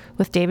outdoors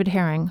with David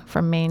Herring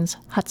from Maine's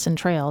Hudson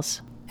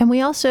Trails. And we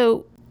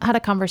also had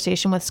a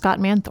conversation with Scott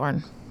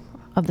Manthorn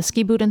of the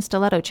Ski Boot and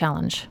Stiletto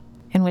Challenge,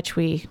 in which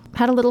we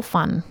had a little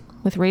fun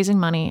with raising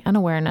money and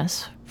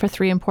awareness for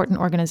 3 important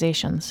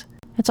organizations.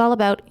 It's all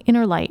about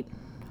inner light,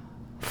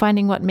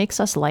 finding what makes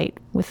us light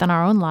within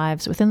our own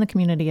lives, within the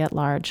community at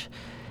large,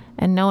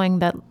 and knowing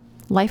that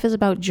life is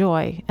about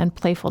joy and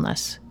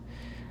playfulness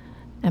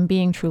and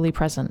being truly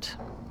present.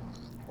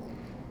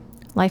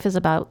 Life is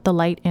about the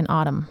light in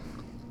autumn.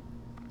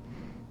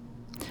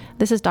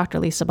 This is Dr.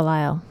 Lisa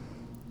Belisle.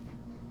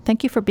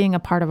 Thank you for being a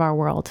part of our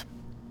world.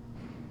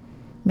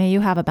 May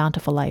you have a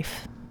bountiful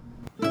life.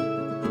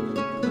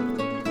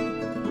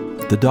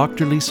 The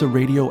Dr. Lisa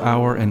Radio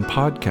Hour and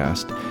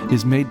Podcast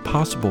is made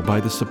possible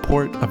by the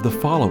support of the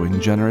following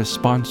generous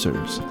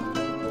sponsors: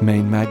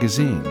 Maine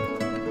Magazine,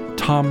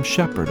 Tom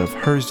Shepard of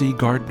Hersey,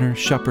 Gardner,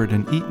 Shepard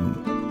and Eaton,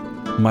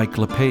 Mike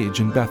LePage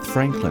and Beth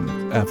Franklin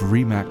of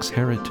Remax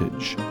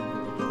Heritage,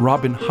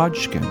 Robin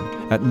Hodgkin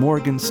at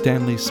Morgan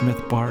Stanley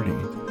Smith Barney,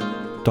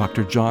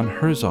 Dr. John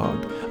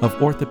Herzog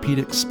of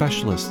Orthopedic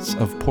Specialists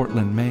of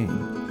Portland,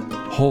 Maine,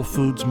 Whole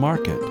Foods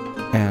Market,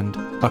 and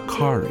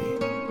Akari.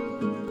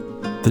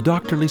 The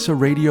Dr. Lisa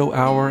Radio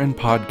Hour and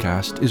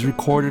Podcast is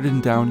recorded in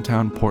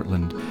downtown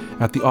Portland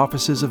at the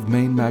offices of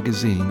Maine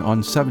Magazine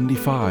on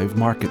 75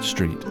 Market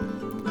Street.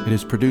 It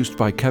is produced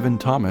by Kevin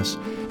Thomas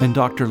and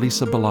Dr.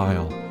 Lisa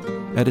Belisle.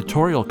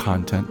 Editorial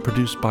content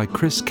produced by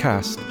Chris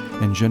Cast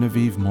and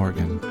Genevieve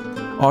Morgan.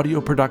 Audio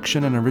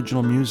production and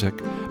original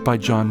music by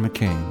John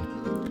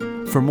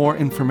McCain. For more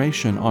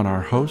information on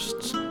our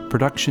hosts,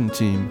 production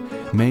team,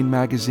 Maine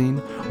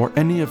Magazine, or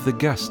any of the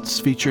guests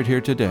featured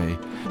here today,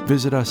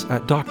 visit us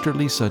at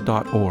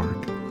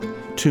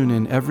drlisa.org. Tune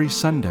in every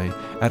Sunday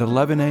at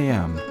 11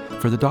 a.m.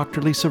 for the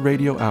Dr. Lisa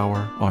Radio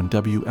Hour on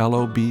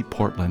WLOB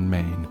Portland,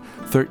 Maine,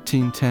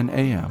 1310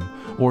 AM,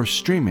 or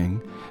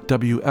streaming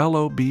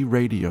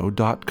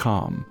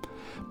WLOBradio.com.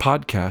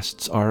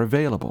 Podcasts are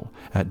available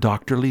at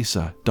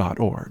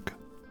drlisa.org.